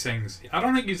did these things. I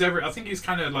don't think he's ever... I think he's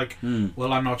kind of like,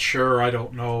 well, I'm not sure, I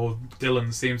don't know.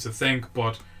 Dylan seems to think,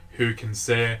 but who can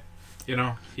say? He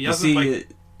hasn't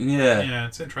Yeah,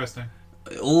 it's interesting.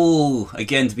 Oh,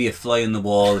 again, to be a fly on the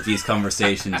wall of these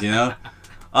conversations,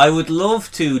 I would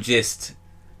love to just...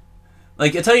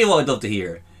 Like, I'll tell you what I'd love to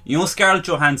hear. Scarlett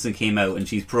Johansson came out and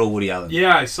she's pro Woody Allen.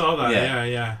 Yeah, I saw that.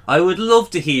 Yeah. I would love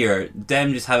to hear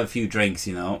them just have a few drinks,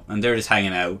 and they're just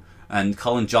hanging out. And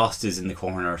Colin Jost is in the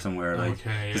corner somewhere,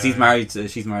 because he's married.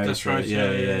 She's married. That's right.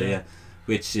 Yeah.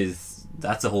 Which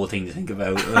that's a whole thing to think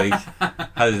about. Like,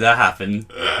 how did that happen?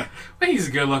 Well, he's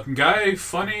a good-looking guy,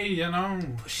 funny,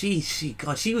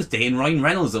 She was dating Ryan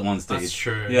Reynolds at one stage. That's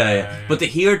true. Yeah. But to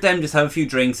hear them just have a few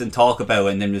drinks and talk about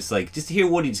it, and then just to hear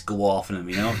Woody just go off on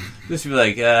him, just be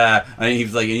like, and he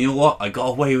was like, you know what? I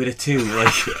got away with it too,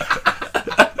 like.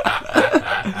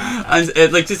 And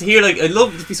just hear I'd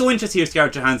love it'd be so interesting to hear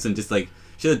Scarlett Johansson just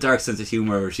she has a dark sense of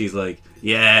humour where she's like,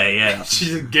 yeah.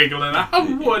 She's giggling.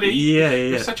 Oh, Woody. Yeah.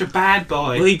 You're such a bad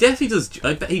boy. Well, he definitely does.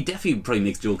 I bet he definitely probably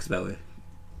makes jokes about it.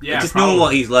 Yeah, just knowing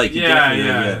what he's like.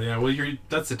 Yeah. Well,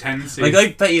 that's a tendency.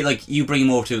 I bet you you bring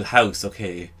him over to the house,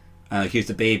 okay, and here's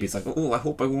the baby. It's like, oh, I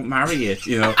hope I won't marry it.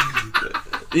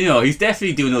 He's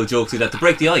definitely doing those jokes like that to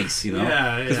break the ice.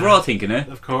 Because we're all thinking it.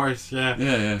 Of course, yeah.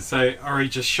 Yeah. So, or he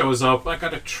just shows up. I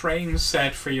got a train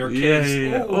set for your kids.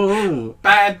 Yeah. Oh,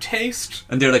 bad taste.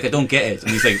 And they're like, I don't get it.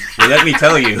 And he's like, well, let me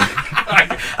tell you.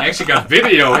 I actually got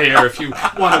video here if you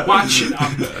want to watch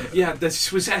it.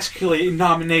 This was actually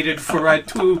nominated for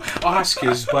 2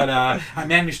 Oscars, but I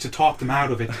managed to talk them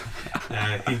out of it.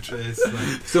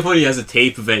 It's so funny, he has a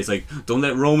tape of it. It's like, don't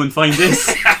let Roman find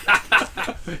this.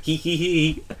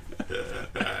 He.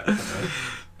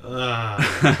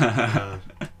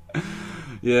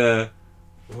 Yeah.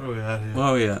 What are we at here?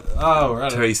 Oh, yeah. Oh, we're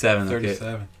at 37.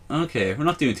 37. Okay, we're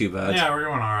not doing too bad. Yeah, we're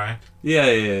going alright.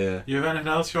 Yeah. You have anything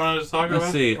else you wanted to talk about?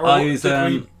 Let's see.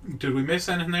 Did we miss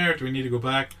anything there? Do we need to go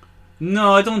back?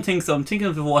 No, I don't think so. I'm thinking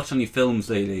of watching any films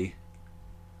lately.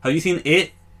 Have you seen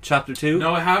It? Chapter 2?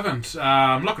 No, I haven't.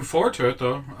 I'm looking forward to it,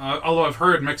 though. Although I've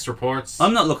heard mixed reports.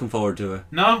 I'm not looking forward to it.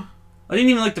 No? I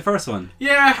didn't even like the first one.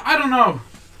 Yeah, I don't know.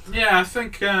 Yeah, I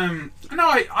think...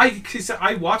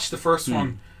 I watched the first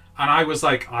one, and I was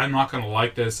like, I'm not going to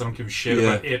like this. I don't give a shit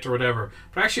about it or whatever.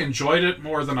 But I actually enjoyed it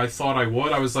more than I thought I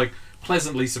would. I was,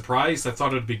 pleasantly surprised. I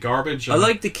thought it'd be garbage. I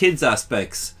like the kids'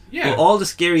 aspects. Yeah. But all the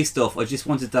scary stuff, I just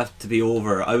wanted that to be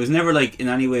over. I was never, in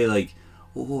any way,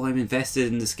 oh, I'm invested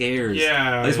in the scares.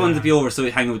 Yeah. I just wanted to be over so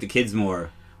I'd hang out with the kids more.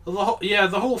 The whole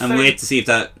thing. And wait to see if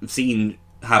that scene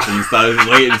happens that I was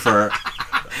waiting for.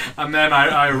 And then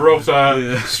I wrote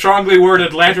a strongly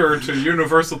worded letter to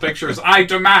Universal Pictures. I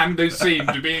demand this scene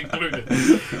to be included.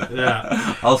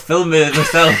 Yeah. I'll film it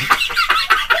myself.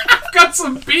 I've got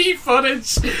some B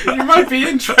footage you might be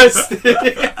interested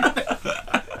in.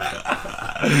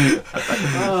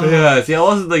 Yeah, see, I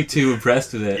wasn't too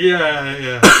impressed with it.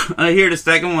 Yeah. And I hear the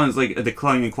second one's a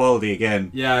decline in quality again.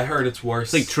 Yeah, I heard it's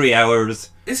worse. It's 3 hours.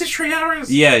 Is it 3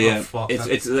 hours? Yeah. Oh, fuck,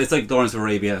 it's like Lawrence of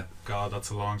Arabia. God, that's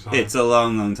a long time. It's a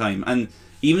long time. And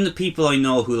even the people I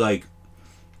know who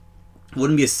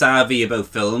wouldn't be as savvy about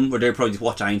film, where they'd probably just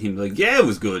watch anything and be like, yeah, it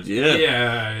was good, yeah.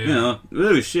 Yeah. It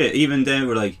was shit. Even then,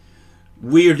 we're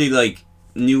weirdly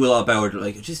knew a lot about it.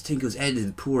 Like, I just think it was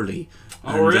edited poorly.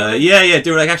 Oh, And, really? yeah,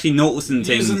 they were like actually noticing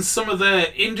things. Using some of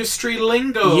the industry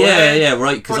lingo. Yeah,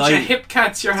 right. Bunch of hip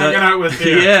cats you're hanging out with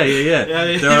here. Yeah. Yeah,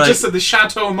 They're you like, just at the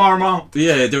Chateau Marmont.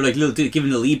 yeah, they're like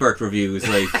giving the Liebert reviews,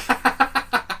 like.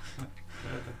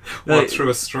 What, through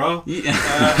a straw? Yeah.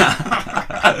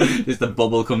 Just the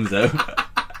bubble comes out.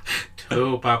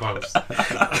 2 bubbles.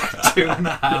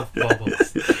 2.5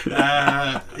 bubbles.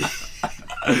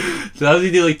 So how does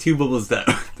he do like 2 bubbles down?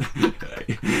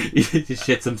 He just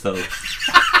shits himself.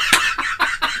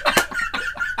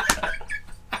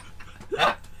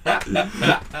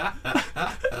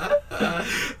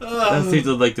 That seems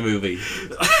like the movie.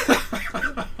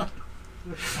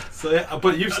 So, yeah,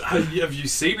 but have you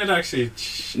seen it actually?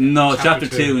 No, chapter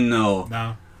 2, no.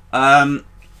 No.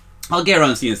 I'll get around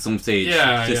to seeing it at some stage.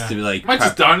 Yeah, just to be like. Might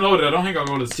just download it. I don't think I'll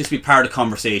go to. Just be part of the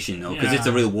conversation, though, because it's a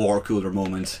Yeah. real water cooler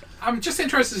moment. I'm just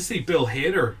interested to see Bill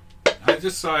Hader. I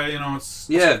just saw, it's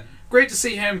great to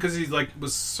see him because he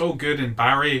was so good in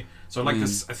Barry. So I'd like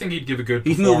to. I think he'd give a good.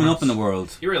 He's moving up in the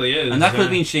world. He really is, and that could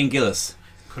have been Shane Gillis.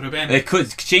 Could have been.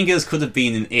 Shane Gillis could have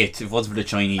been in it if it wasn't for the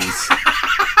Chinese.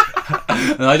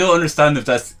 And I don't understand if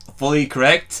that's fully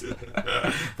correct.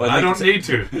 But I don't need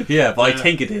to. Yeah, but I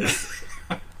think it is.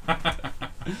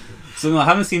 So no, I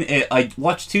haven't seen it. I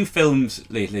watched 2 films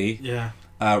lately. Yeah.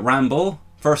 Rambo,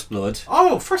 First Blood.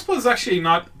 Oh, First Blood is actually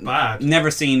not bad.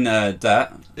 Never seen that,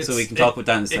 so we can talk about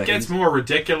that in a second. It gets more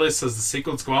ridiculous as the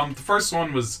sequels go on. The first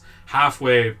one was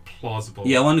halfway plausible.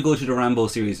 Yeah, I want to go through the Rambo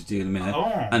series with you in a minute.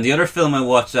 Oh. And the other film I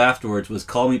watched afterwards was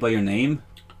Call Me By Your Name.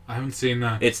 I haven't seen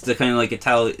that. It's the kind of like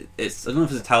Italian. I don't know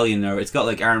if it's Italian or it's got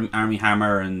like Army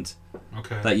Hammer and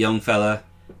that young fella.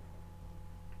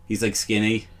 He's like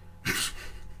skinny.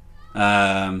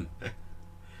 I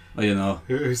don't know.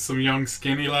 Who's some young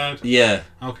skinny lad? Yeah.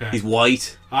 Okay. He's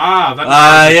white.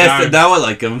 Yes. Now I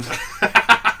like him.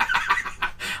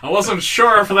 I wasn't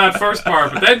sure for that first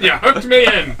part, but then you hooked me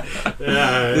in.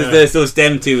 Yeah. So it's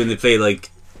them 2, and they play like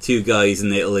 2 guys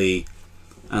in Italy,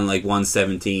 and like one's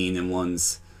 17 and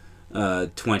one's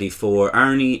 24.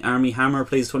 Army Hammer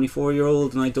plays a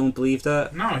 24-year-old, and I don't believe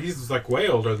that. No, he's like way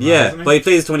older than that, yeah, isn't he? but he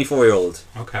plays a 24-year-old.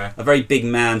 Okay. A very big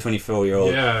man,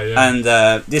 24-year-old. Yeah. And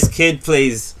this kid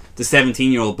plays the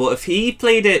 17-year-old, but if he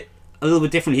played it a little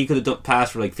bit different, he could have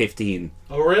passed for like 15.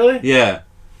 Oh, really? Yeah.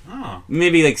 Oh.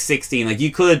 Maybe like 16. Like, you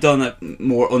could have done a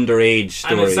more underage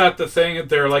story. And is that the thing?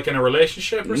 They're like in a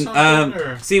relationship or something?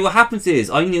 Or? See, what happens is,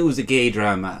 I knew it was a gay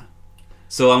drama.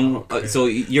 So so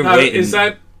you're now, waiting. Is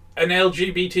that an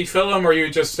LGBT film, or are you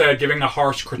just giving a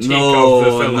harsh critique of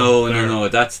the film? No.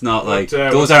 That's not like...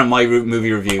 those aren't my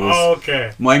movie reviews. Oh,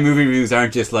 okay. My movie reviews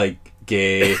aren't just like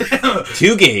gay.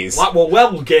 2 gays.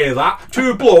 Well, gay that.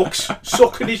 2 blokes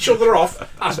sucking each other off.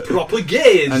 That's proper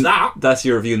gay, is And that? that's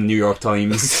your review in the New York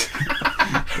Times.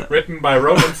 Written by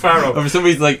Roman Farrow. Or for some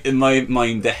reason, like, in my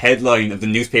mind, the headline of the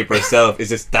newspaper itself is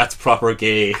just, "That's proper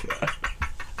gay."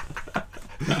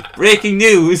 Breaking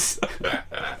news!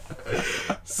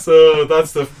 So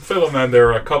that's the film, and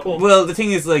they're a couple? Well, the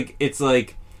thing is, like, it's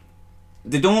like,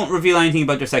 they don't reveal anything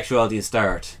about their sexuality at the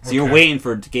start. So you're waiting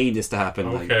for this to happen.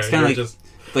 Okay, like, it's kind of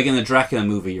like in a Dracula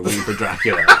movie, you're waiting for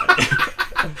Dracula.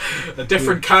 A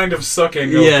different kind of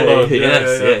sucking of blood.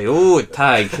 Yeah. Oh,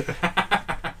 tag.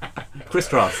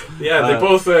 Crisscross. Yeah, they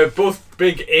both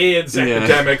big AIDS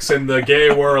epidemics in the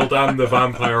gay world and the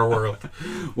vampire world.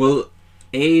 Well,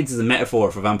 AIDS is a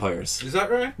metaphor for vampires. Is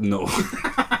that right? No.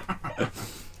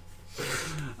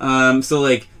 So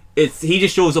like, he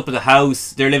just shows up at the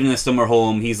house. They're living in a summer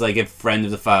home. He's like a friend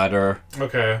of the father.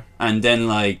 Okay. And then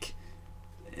like,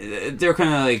 they're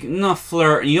kind of like not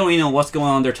flirting. You don't really know what's going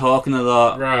on. They're talking a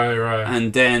lot. Right.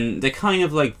 And then they kind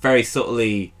of like very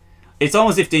subtly. It's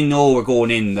almost if they know we're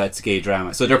going in that's a gay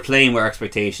drama. So they're playing with our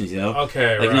expectations.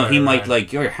 Okay. Like he might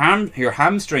like your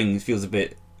hamstrings feels a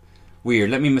bit weird.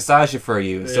 Let me massage it for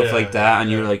you and stuff like that. And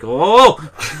you're like, oh,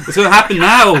 what's going to happen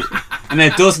now? And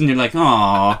then it doesn't. You're like,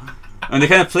 oh. And they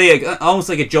kind of play it almost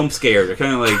like a jump scare. They're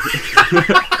kind of like.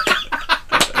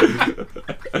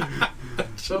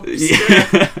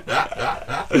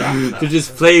 To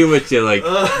just play with you, like.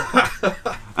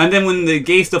 And then when the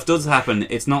gay stuff does happen,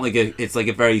 it's not like it's like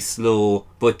a very slow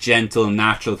but gentle and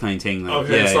natural kind of thing. Like,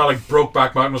 okay, it's not like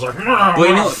Brokeback Mountain was like, but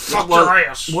your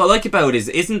ass. What I like about it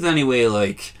isn't any way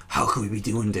like, how could we be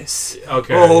doing this?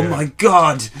 Okay. Oh my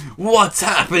god, what's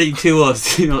happening to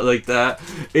us? Like that.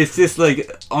 It's just like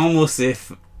almost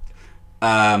if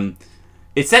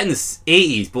it's set in the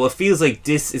 80s, but it feels like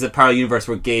this is a parallel universe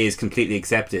where gay is completely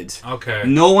accepted. Okay.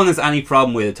 No one has any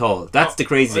problem with it at all. That's the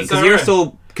crazy thing. Because you're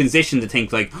so conditioned to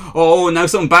think like, oh, now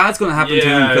something bad's going to happen to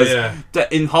him because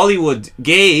in Hollywood,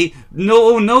 gay,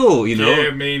 no, you know,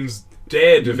 gay means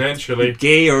dead eventually.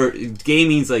 Gay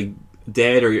means like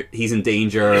dead or he's in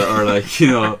danger or like, you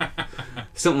know,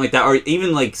 something like that, or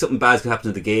even like something bad's gonna happen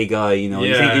to the gay guy, you know.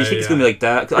 You think it's gonna be like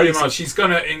that? Pretty much, he's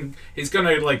gonna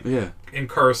like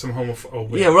incur some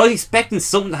homophobia. Yeah, we're all expecting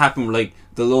something to happen where like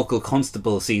the local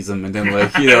constable sees him and then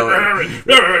like, you know,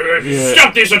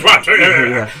 stop this at once.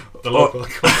 The local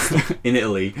constable in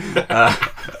Italy.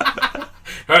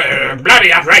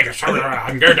 Bloody outrageous!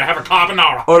 I'm going to have a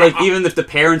carbonara. Or like even if the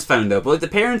parents found out, but like the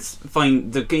parents you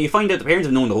find out the parents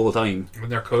have known the whole time. And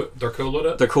they're cool with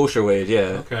it. They're kosher with it,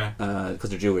 yeah. Okay. Because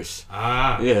they're Jewish.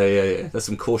 Ah. Yeah. That's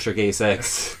some kosher gay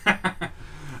sex.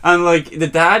 And like the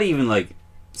dad even like,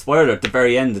 spoiler at the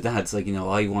very end, the dad's like, you know,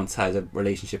 I once had a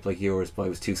relationship like yours, but I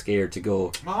was too scared to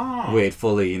go with it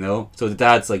fully, you know. So the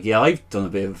dad's like, yeah, I've done a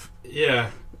bit of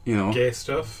you know, gay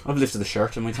stuff. I've lifted the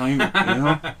shirt in my time, you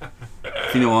know.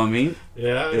 If you know what I mean.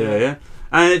 Yeah.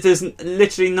 And it is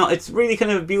literally not. It's really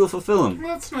kind of a beautiful film.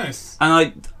 That's nice.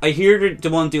 And I hear they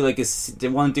want to do like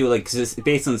cause it's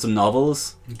based on some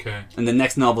novels. Okay. And the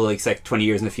next novel like 20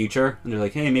 years in the future, and they're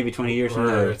like, hey, maybe 20 years from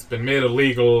now. It's been made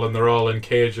illegal, and they're all in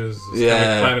cages. It's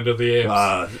like Planet of the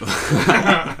Apes.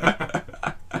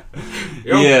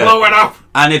 Blow it up.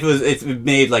 And it's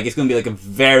made like it's going to be like a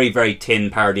very, very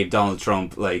thin parody of Donald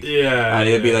Trump, like and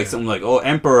it'll be like something like, oh,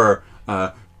 Emperor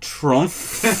Trump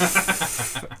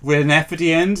with an F at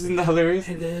the end. Isn't that hilarious?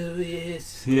 Hello,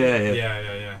 yes.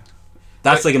 Yeah.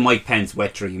 That's like a Mike Pence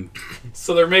wet dream.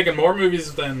 So they're making more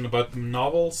movies then about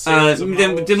novels?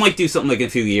 They might do something like in a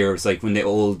few years, like when they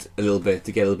old a little bit,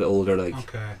 to get a little bit older, like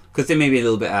because they maybe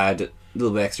add a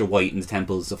little bit extra white in the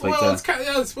temples, stuff like that.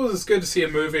 I suppose it's good to see a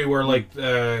movie where like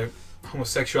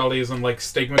homosexuality isn't like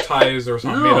stigmatized or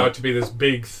something made out to be this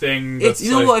big thing. It's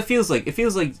what it feels like. It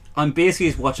feels like I'm basically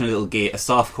just watching a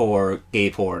softcore gay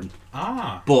porn.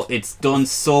 But it's done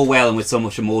so well and with so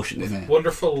much emotion in it.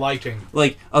 Wonderful lighting.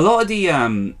 Like a lot of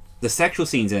the sexual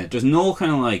scenes in it, there's no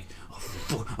kind of like,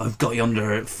 I've got you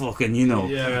under it, fucking, you know,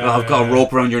 I've got a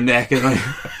rope around your neck, and like,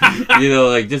 you know,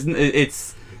 like there's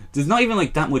not even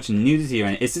like that much nudity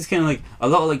around it. It's just kind of like a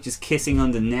lot of like just kissing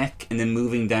on the neck and then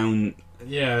moving down.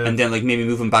 Yeah. And then like maybe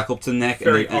moving back up to the neck.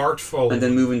 Very artful. And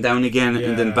then moving down again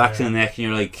and then back to the neck, and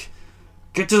you're like,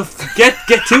 get to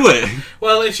it.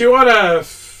 Well, if you want a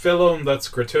film that's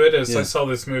gratuitous, I saw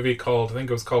this movie called, I think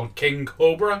it was called King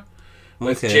Cobra,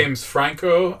 with James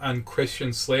Franco and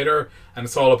Christian Slater, and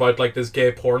it's all about like this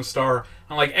gay porn star,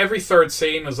 and like every third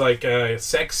scene is like a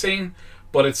sex scene,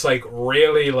 but it's like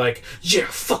really like, yeah,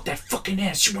 fuck that fucking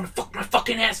ass, you wanna fuck my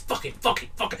fucking ass, fuck it.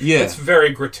 Yeah. It's very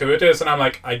gratuitous, and I'm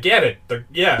like, I get it. I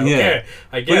get it.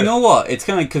 But you know what? It's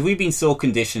kind of, because we've been so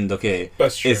conditioned,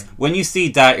 That's true. Is when you see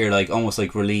that, you're like, almost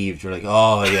like relieved. You're like,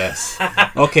 oh, yes.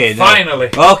 Okay. Finally.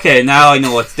 Okay, now I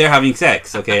know they're having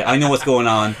sex. Okay, I know what's going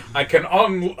on. I can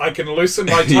loosen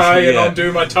my tie and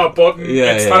undo my top button.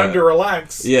 It's time to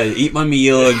relax. Yeah, eat my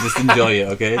meal and just enjoy it,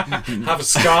 okay? Have a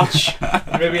scotch,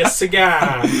 maybe a cigar.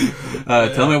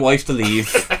 Tell my wife to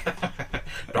leave.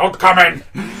 Don't come in.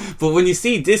 But when you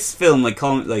see this film, like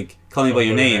Call Me by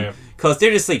Your Name, because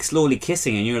they're just like slowly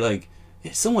kissing, and you're like,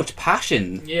 it's so much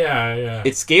passion. Yeah.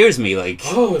 It scares me. Like,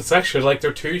 oh, it's actually like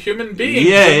they're two human beings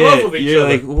in love with each you're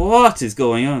other. like, what is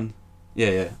going on?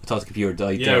 Yeah. I thought the computer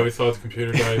died. Yeah, we thought the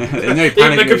computer died. Even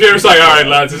the computer's like, all right,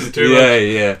 lads, this is too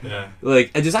much. Yeah.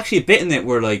 Like, there's actually a bit in it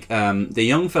where like the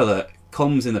young fella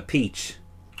comes in a peach.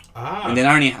 And then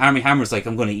Armie Hammer's like,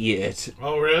 I'm going to eat it.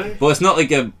 Oh, really? But it's not like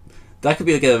that could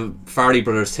be like a Farley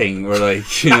Brothers thing, or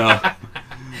like, you know.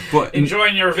 But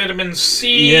enjoying your vitamin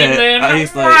C, then.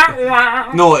 He's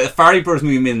like, no, a Farley Brothers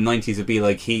movie made in the 90s would be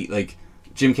like,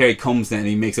 Jim Carrey comes in and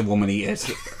he makes a woman eat it.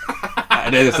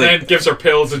 And then, then gives her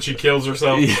pills and she kills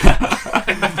herself. Yeah.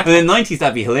 And in the 90s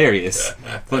that'd be hilarious.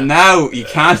 But now you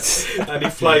can't. And he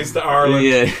flies to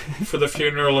Ireland for the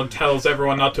funeral and tells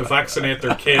everyone not to vaccinate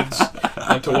their kids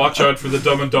and to watch out for the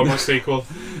Dumb and Dumber sequel.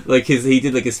 Like he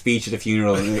did like a speech at a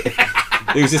funeral. And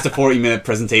it was just a 40-minute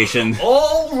presentation.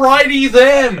 Alrighty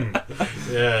then.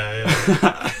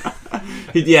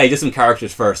 He does some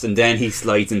characters first, and then he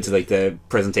slides into like the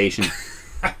presentation.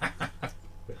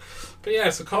 But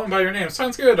yeah, so Call Me by Your Name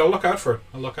sounds good. I'll look out for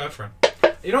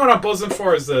it. You know what I'm buzzing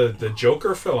for is the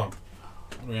Joker film.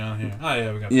 What are we on here? Oh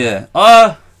yeah, we got.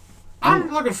 Yeah.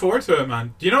 I'm looking forward to it,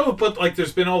 man. You know, but like,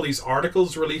 there's been all these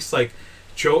articles released, like,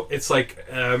 it's like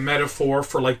a metaphor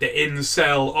for like the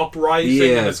incel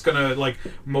uprising, and it's gonna like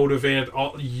motivate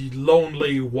all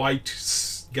lonely white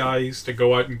guys to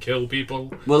go out and kill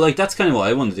people. Well, like, that's kind of what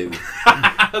I want to do.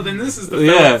 Then this is the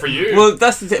film for you. Well,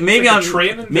 that's the thing. Maybe like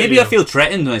training maybe video. I feel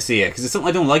threatened when I see it because it's something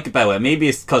I don't like about it. Maybe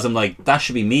it's because I'm like, that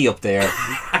should be me up there.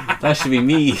 That should be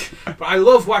me. But I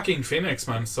love Joaquin Phoenix,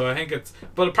 man. So I think it's.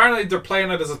 But apparently they're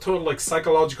playing it as a total like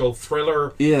psychological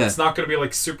thriller. Yeah. It's not going to be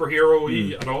like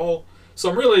superhero-y at all. So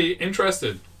I'm really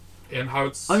interested in how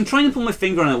it's. I'm trying to put my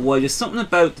finger on it. Why? There's something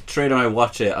about the trailer. I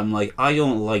watch it. I'm like, I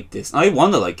don't like this. I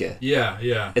want to like it.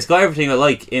 Yeah. It's got everything I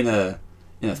like in a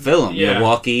film. Yeah. You know,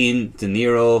 Joaquin, De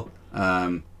Niro.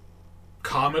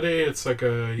 Comedy. It's like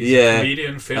he's a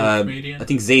comedian, film comedian. I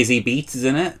think Zazie Beetz is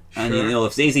in it, and Sure. you know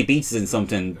if Zazie Beetz is in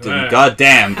something, then Yeah.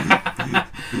 goddamn,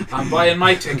 I'm buying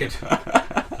my ticket.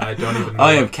 I don't even know.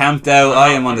 I am camped out.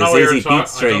 I am on the Zazie Beetz I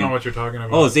don't know train. what you're talking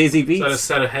about. Oh, Zazie Is that a Beetz!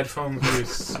 set of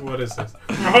headphones? What is this?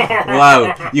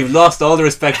 Wow, you've lost all the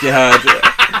respect you had.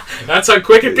 That's how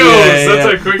quick it goes. Yeah. That's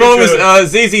how quick What it was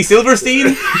goes. Zazie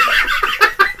Silverstein?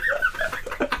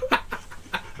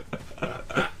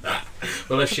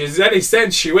 Well, if she's any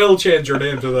sense, she will change her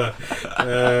name to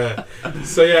that.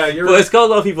 So yeah, you're. But it's got a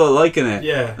lot of people liking it.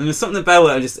 Yeah. And there's something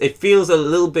about it. It feels a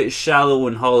little bit shallow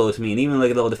and hollow to me, and even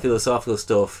like a lot of the philosophical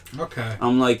stuff. Okay.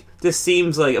 I'm like, this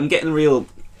seems like I'm getting real.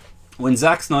 When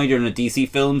Zack Snyder in the DC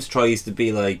films tries to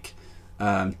be like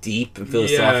deep and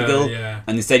philosophical, Yeah.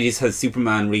 and instead he just has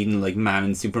Superman reading like Man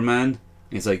and Superman, and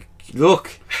he's like,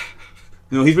 look,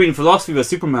 you know, he's reading philosophy about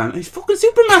Superman. And he's fucking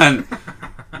Superman.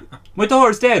 My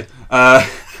daughter's dead. Oh,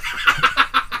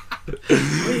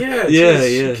 yeah.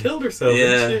 Yeah, She killed herself.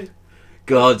 Yeah. Didn't she?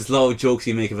 God, there's a lot of jokes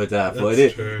you make about that, but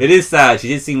That's true. it is sad. She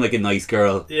did seem like a nice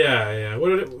girl. Yeah. What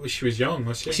did it? She was young,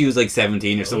 was she? She was like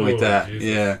 17 or something like that. Jesus.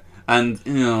 Yeah. And,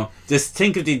 you know, just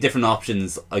think of the different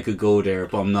options I could go there,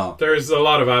 but I'm not. There's a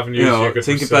lot of avenues You know, you could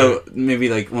think pursue. about maybe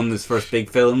like one of his first big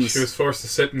films. She was forced to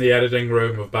sit in the editing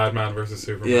room of Batman vs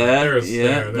Superman. Yeah,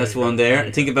 There that's you one go. there.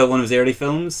 you Think go. about one of his early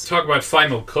films. Talk about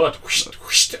Final Cut.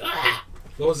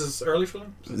 What was his early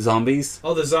film? Zombies.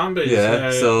 Oh, the zombies.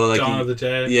 Yeah, so, like, Dawn of the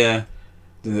Dead. Yeah.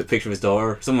 The picture of his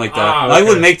daughter. Something like that. Ah, I okay.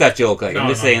 wouldn't make that joke. Like, No, I'm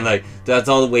just no, saying, no. like, that's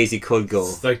all the ways he could go.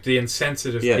 It's like the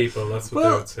insensitive Yeah. people. That's what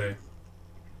Well- they would say.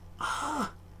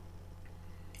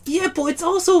 Yeah, but it's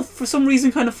also for some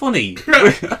reason kind of funny,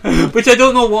 which I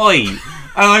don't know why. And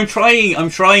I'm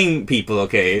trying, people.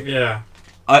 Okay, Yeah.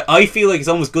 I feel like it's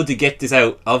almost good to get this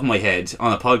out of my head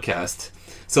on a podcast.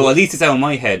 So at least it's out of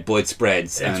my head, but it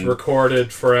spreads. It's and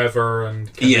recorded forever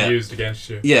and can Yeah. be used against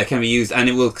you. yeah, it can be used, and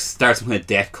it will start some kind of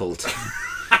death cult.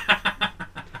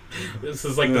 This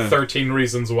is like Yeah. the 13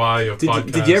 Reasons Why of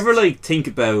podcasts. Did you ever like think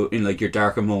about in like your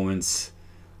darker moments,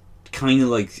 kind of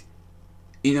like,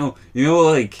 you know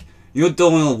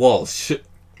Donald Walsh?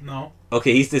 No.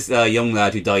 Okay, he's this young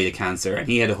lad who died of cancer, and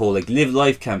he had a whole like live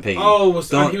life campaign. Oh,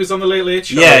 Don't- he was on the Late Late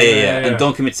Show. Yeah, and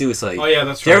don't commit suicide. Oh, yeah,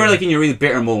 that's Do you right. ever, like, in your really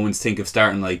bitter moments, think of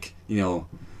starting, like, you know,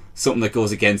 something that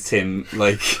goes against him,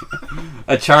 like,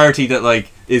 a charity that,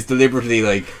 like, is deliberately,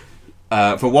 like,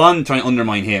 for one, trying to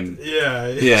undermine him, Yeah.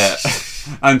 yeah,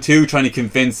 and two, trying to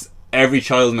convince every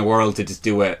child in the world to just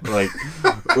do it, like,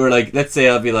 we're like, let's say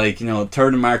I'll be like, you know,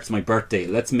 3rd of March is my birthday,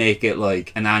 let's make it,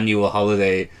 like, an annual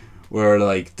holiday where,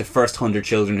 like, the first 100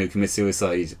 children who commit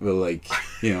suicide will, like,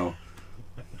 you know,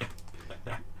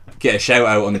 get a shout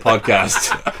out on the podcast.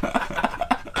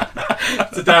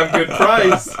 It's a damn good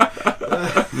prize.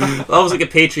 That was like a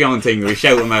Patreon thing where we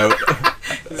shout them out.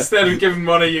 Instead of giving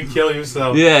money, you kill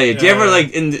yourself. Yeah. Do you ever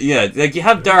like like you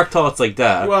have dark thoughts like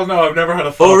that? Well, no, I've never had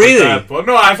a thought Oh, really? like that. But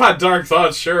no, I've had dark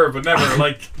thoughts, sure, but never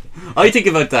like. I think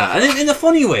about that, and in a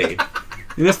funny way.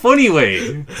 In a funny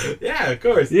way. Yeah, of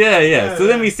course. Yeah. So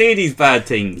then we say these bad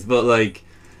things, but like,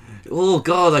 oh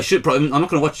god, I should probably. I'm not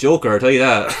going to watch Joker. I'll tell you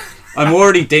that. I'm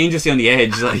already dangerously on the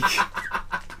edge. Like,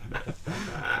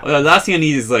 the last thing I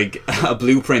need is like a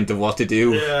blueprint of what to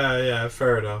do. Yeah,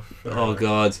 fair enough. Fair Oh enough.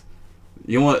 god.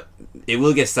 You know what? It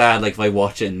will get sad like if I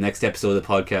watch it in the next episode of the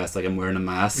podcast like I'm wearing a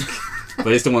mask. But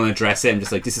I just don't want to address it. I'm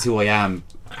just like, this is who I am.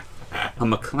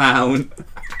 I'm a clown.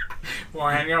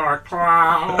 When you're a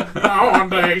clown, no one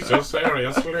takes you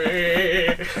seriously.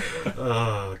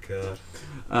 Oh god.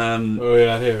 Oh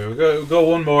yeah, here we'll go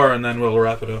one more and then we'll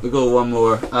wrap it up. We'll go one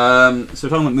more. So we're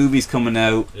talking about movies coming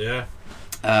out. Yeah.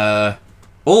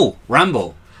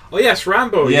 Rambo. Oh yes,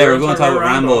 Rambo. Yeah, we're going to talk about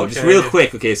Rambo. Okay. Just real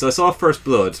quick, okay, so I saw First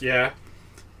Blood. Yeah.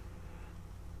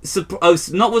 I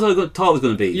was not what I thought it was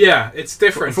going to be. Yeah, it's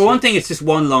different. For one thing, it's just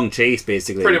one long chase,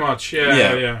 basically. Pretty much,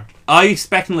 yeah. I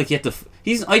expect him like you have to.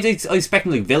 I expect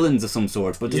him like villains of some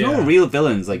sort, but there's no Yeah. real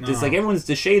villains. Like No. there's like everyone's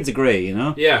the shades of grey, you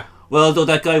know. Yeah. Well, although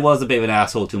that guy was a bit of an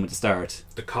asshole to him at the start.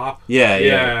 The cop. Yeah.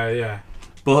 Yeah.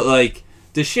 But like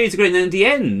the shades of grey, and then at the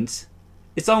end,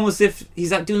 it's almost if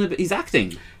he's he's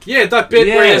acting. Yeah, that bit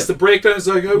where he has to break down. It's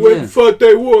like, I went and fought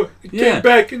that war. He came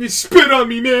back and he spit on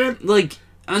me, man. Like,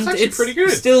 and it's pretty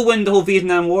good. Still, when the whole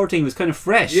Vietnam War thing was kind of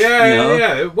fresh.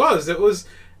 Yeah, it was.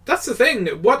 That's the thing.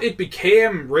 What it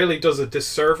became really does a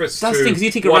disservice. That's the thing, because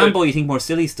you think of Rambo, you think more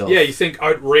silly stuff. Yeah, you think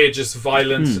outrageous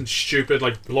violence and stupid,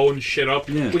 like blowing shit up,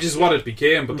 which is what it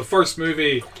became. But the first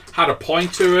movie had a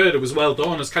point to it. It was well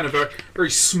done. It's kind of a very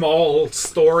small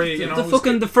story. You know,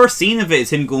 the first scene of it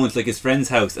is him going to like his friend's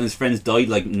house, and his friends died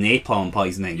like napalm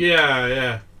poisoning.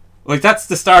 Yeah. Like, that's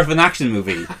the start of an action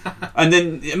movie. And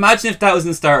then imagine if that was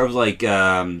the start of like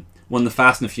one of the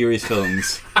Fast and the Furious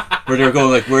films, where they were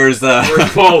going like, where's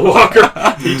Paul Walker?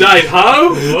 He died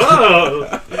how?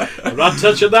 Whoa! I'm not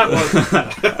touching that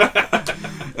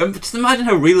one. Just imagine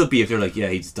how real it'd be if they're like, yeah,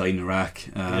 he just died in Iraq.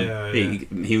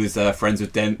 He was friends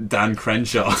with Dan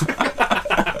Crenshaw.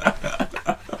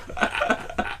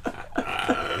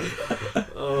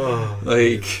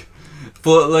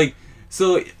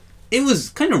 So it was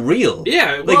kind of real.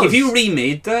 Yeah, it was. Like, if you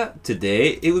remade that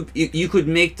today, it would you could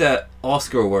make that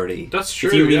Oscar worthy. That's true.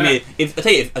 If you remade, I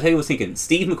tell you what I was thinking.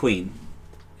 Steve McQueen.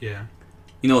 Yeah.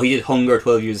 You know, he did Hunger,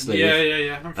 12 Years a Slave.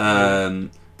 Yeah.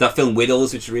 That film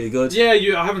Widows, which is really good. Yeah,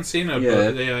 I haven't seen it.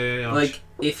 Yeah. But yeah. Like,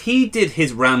 if he did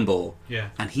his Rambo,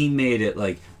 yeah, and he made it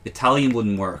like Italian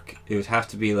wouldn't work. It would have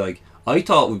to be like, I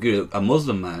thought we'd get a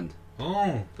Muslim man.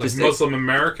 Oh, like Muslim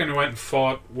American who went and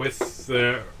fought with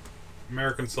the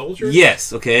American soldiers?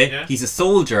 Yes, okay. Yeah. He's a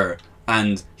soldier,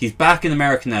 and he's back in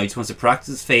America now. He just wants to practice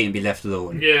his fate and be left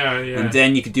alone. Yeah. And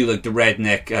then you could do like the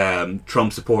redneck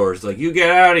Trump supporters, like, you get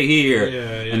out of here.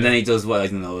 Yeah. And then he does what, I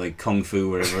don't know, like kung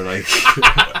fu or whatever, like.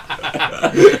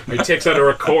 He takes out a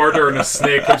recorder and a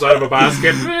snake comes out of a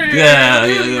basket. Yeah,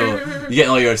 you're getting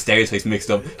all your stereotypes mixed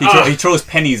up. He throws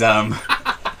pennies at him,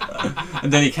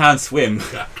 and then he can't swim.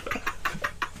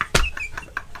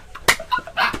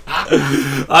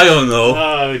 I don't know.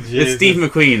 Oh, it's Steve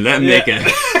McQueen. Let him make it.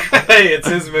 Hey, it's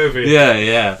his movie.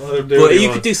 Yeah. But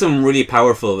you could do something really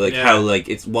powerful, like how like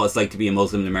it's what it's like to be a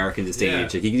Muslim American this day and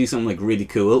age. Like, you could do something like really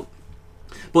cool.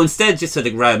 But instead, just to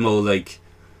like Rambo, like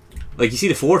you see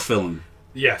the fourth film.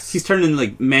 Yes. He's turning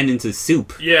like men into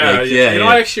soup. Yeah. You know,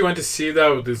 I actually went to see that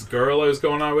with this girl I was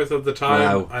going out with at the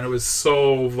time, and it was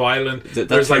so violent. Did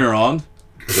that turn her on?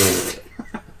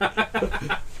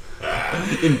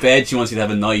 In bed, she wants you to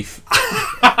have a knife.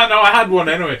 No, I had one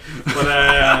anyway, but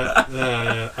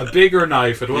a bigger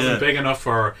knife. It wasn't big enough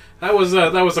for her. That was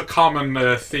a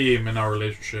common theme in our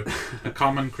relationship, a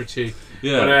common critique.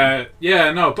 Yeah.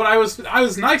 But but I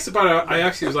was nice about it. I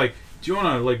actually was like, do you want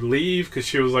to like leave? Because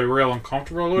she was like real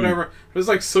uncomfortable or whatever. It was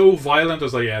like so violent. I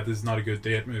was like, yeah, this is not a good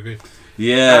date movie.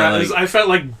 Yeah, I felt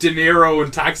like De Niro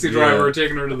and Taxi Driver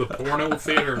taking her to the porno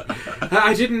theater.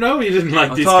 I didn't know you didn't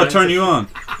like these. I thought I'd turn you on.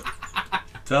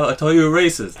 I thought you were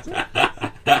racist.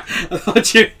 I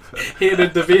thought you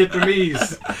hated the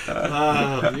Vietnamese.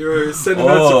 You were sending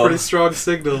out some pretty strong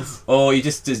signals. Oh, you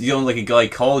don't like a guy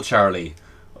called Charlie.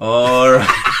 Or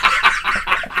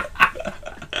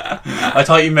I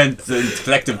thought you meant the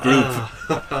collective group.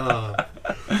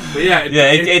 But yeah,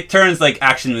 it turns like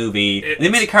action movie. They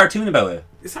made a cartoon about it.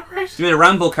 Is that right? They made a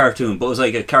Rambo cartoon, but it was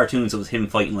like a cartoon, so it was him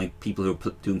fighting like people who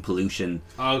were doing pollution,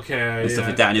 and stuff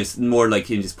like that. And it was more like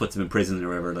he just puts them in prison or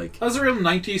whatever. Like, that's a real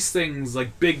 90s things.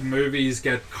 Like, big movies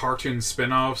get cartoon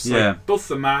spin-offs. Yeah, like, both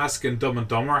The Mask and Dumb and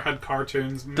Dumber had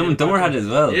cartoons. Dumb and Dumber had it as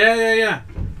well. Yeah.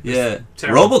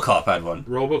 RoboCop had one.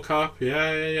 RoboCop.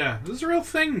 Yeah. It was a real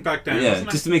thing back then. Yeah, wasn't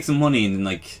it? just to make some money, and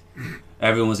like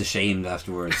everyone was ashamed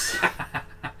afterwards.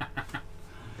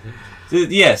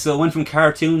 So it went from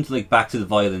cartoon to like back to the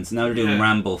violence. Now they're doing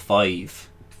Rambo 5.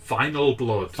 Final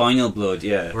Blood,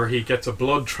 yeah. Where he gets a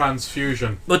blood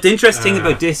transfusion. But the interesting thing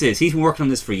about this is he's been working on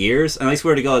this for years, and I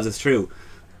swear to God it's true.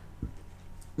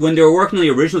 When they were working on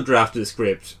the original draft of the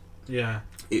script,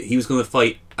 he was going to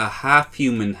fight a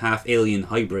half-human, half-alien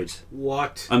hybrid.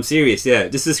 What? I'm serious, yeah.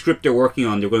 This is a script they're working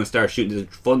on. They're going to start shooting. The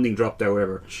funding dropped out,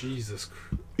 whatever. Jesus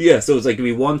Christ. Yeah, so it's like going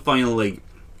to be one final, like,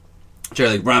 sure,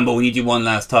 like, Rambo, we need you one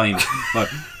last time.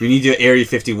 We need you at Area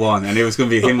 51. And it was going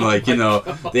to be him, like, you know,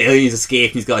 the aliens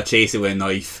escape and he's got to chase it with a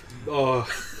knife. Oh.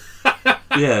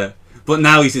 Yeah. But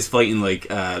now he's just fighting, like,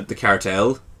 the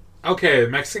cartel. Okay,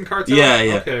 Mexican cartel?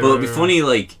 Yeah. Okay, but it'd be funny,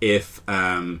 like, if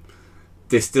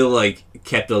they still, like,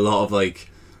 kept a lot of, like,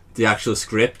 the actual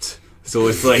script. So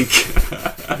it's, like,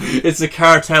 it's a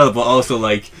cartel, but also,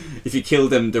 like, if you kill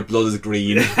them, their blood is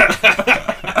green.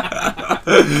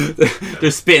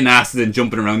 They're spitting acid and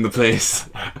jumping around the place.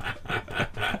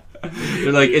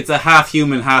 They're like, it's a half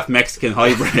human, half Mexican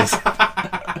hybrid.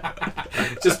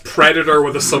 Just Predator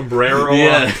with a sombrero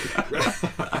on.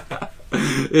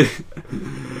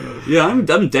 Yeah, I'm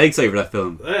dead excited for that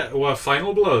film. What,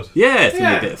 Final Blood? Yeah, it's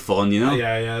gonna be a bit of fun, you know.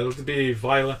 Yeah, it'll be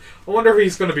violent. I wonder if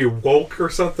he's gonna be woke or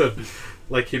something.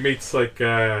 Like he meets like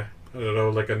I don't know,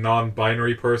 like a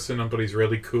non-binary person, but he's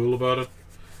really cool about it.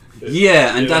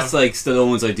 Yeah, and that's like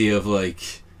Stallone's idea of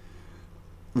like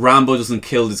Rambo doesn't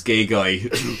kill this gay guy.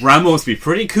 Rambo must be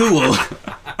pretty cool.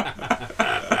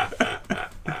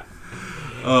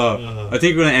 I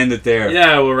think we're gonna end it there.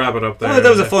 Yeah, we'll wrap it up there. Oh, that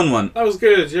was a fun one. That was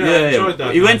good. Yeah, I enjoyed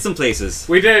that. We went some places.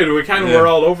 We did. We kind of were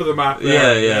all over the map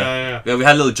there. Yeah. We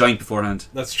had a little joint beforehand.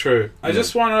 That's true. I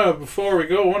just want to, before we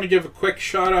go, I want to give a quick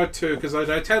shout out to, because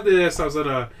I tell you this, I was at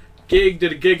a gig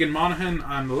in Monaghan,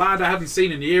 and a lad I hadn't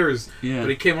seen in years, but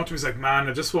he came up to me, he's like, man,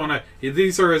 I just want to,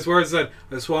 these are his words, that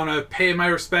I just want to pay my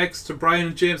respects to Brian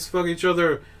and James Fuck Each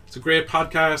Other. It's a great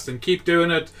podcast, and keep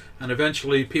doing it, and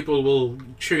eventually people will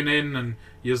tune in, and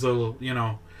you'll,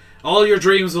 all your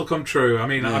dreams will come true. I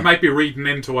mean, I might be reading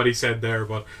into what he said there,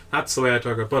 but that's the way I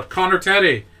took it. But Connor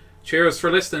Teddy, cheers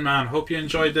for listening, man. Hope you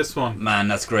enjoyed this one. Man,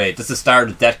 that's great. That's the start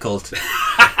of Death Cult.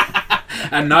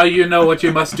 And now you know what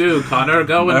you must do, Connor.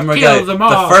 Go and kill them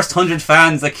all. The first 100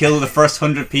 fans that kill the first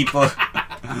 100 people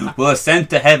will ascend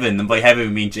to heaven, and by heaven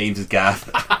we mean James's gaff.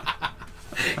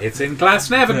 It's in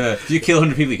Glasnevin. If you kill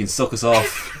 100 people, you can suck us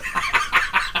off.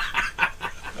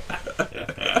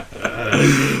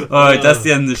 Alright, that's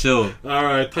the end of the show.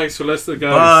 Alright, thanks for listening,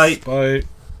 guys. Bye. Bye.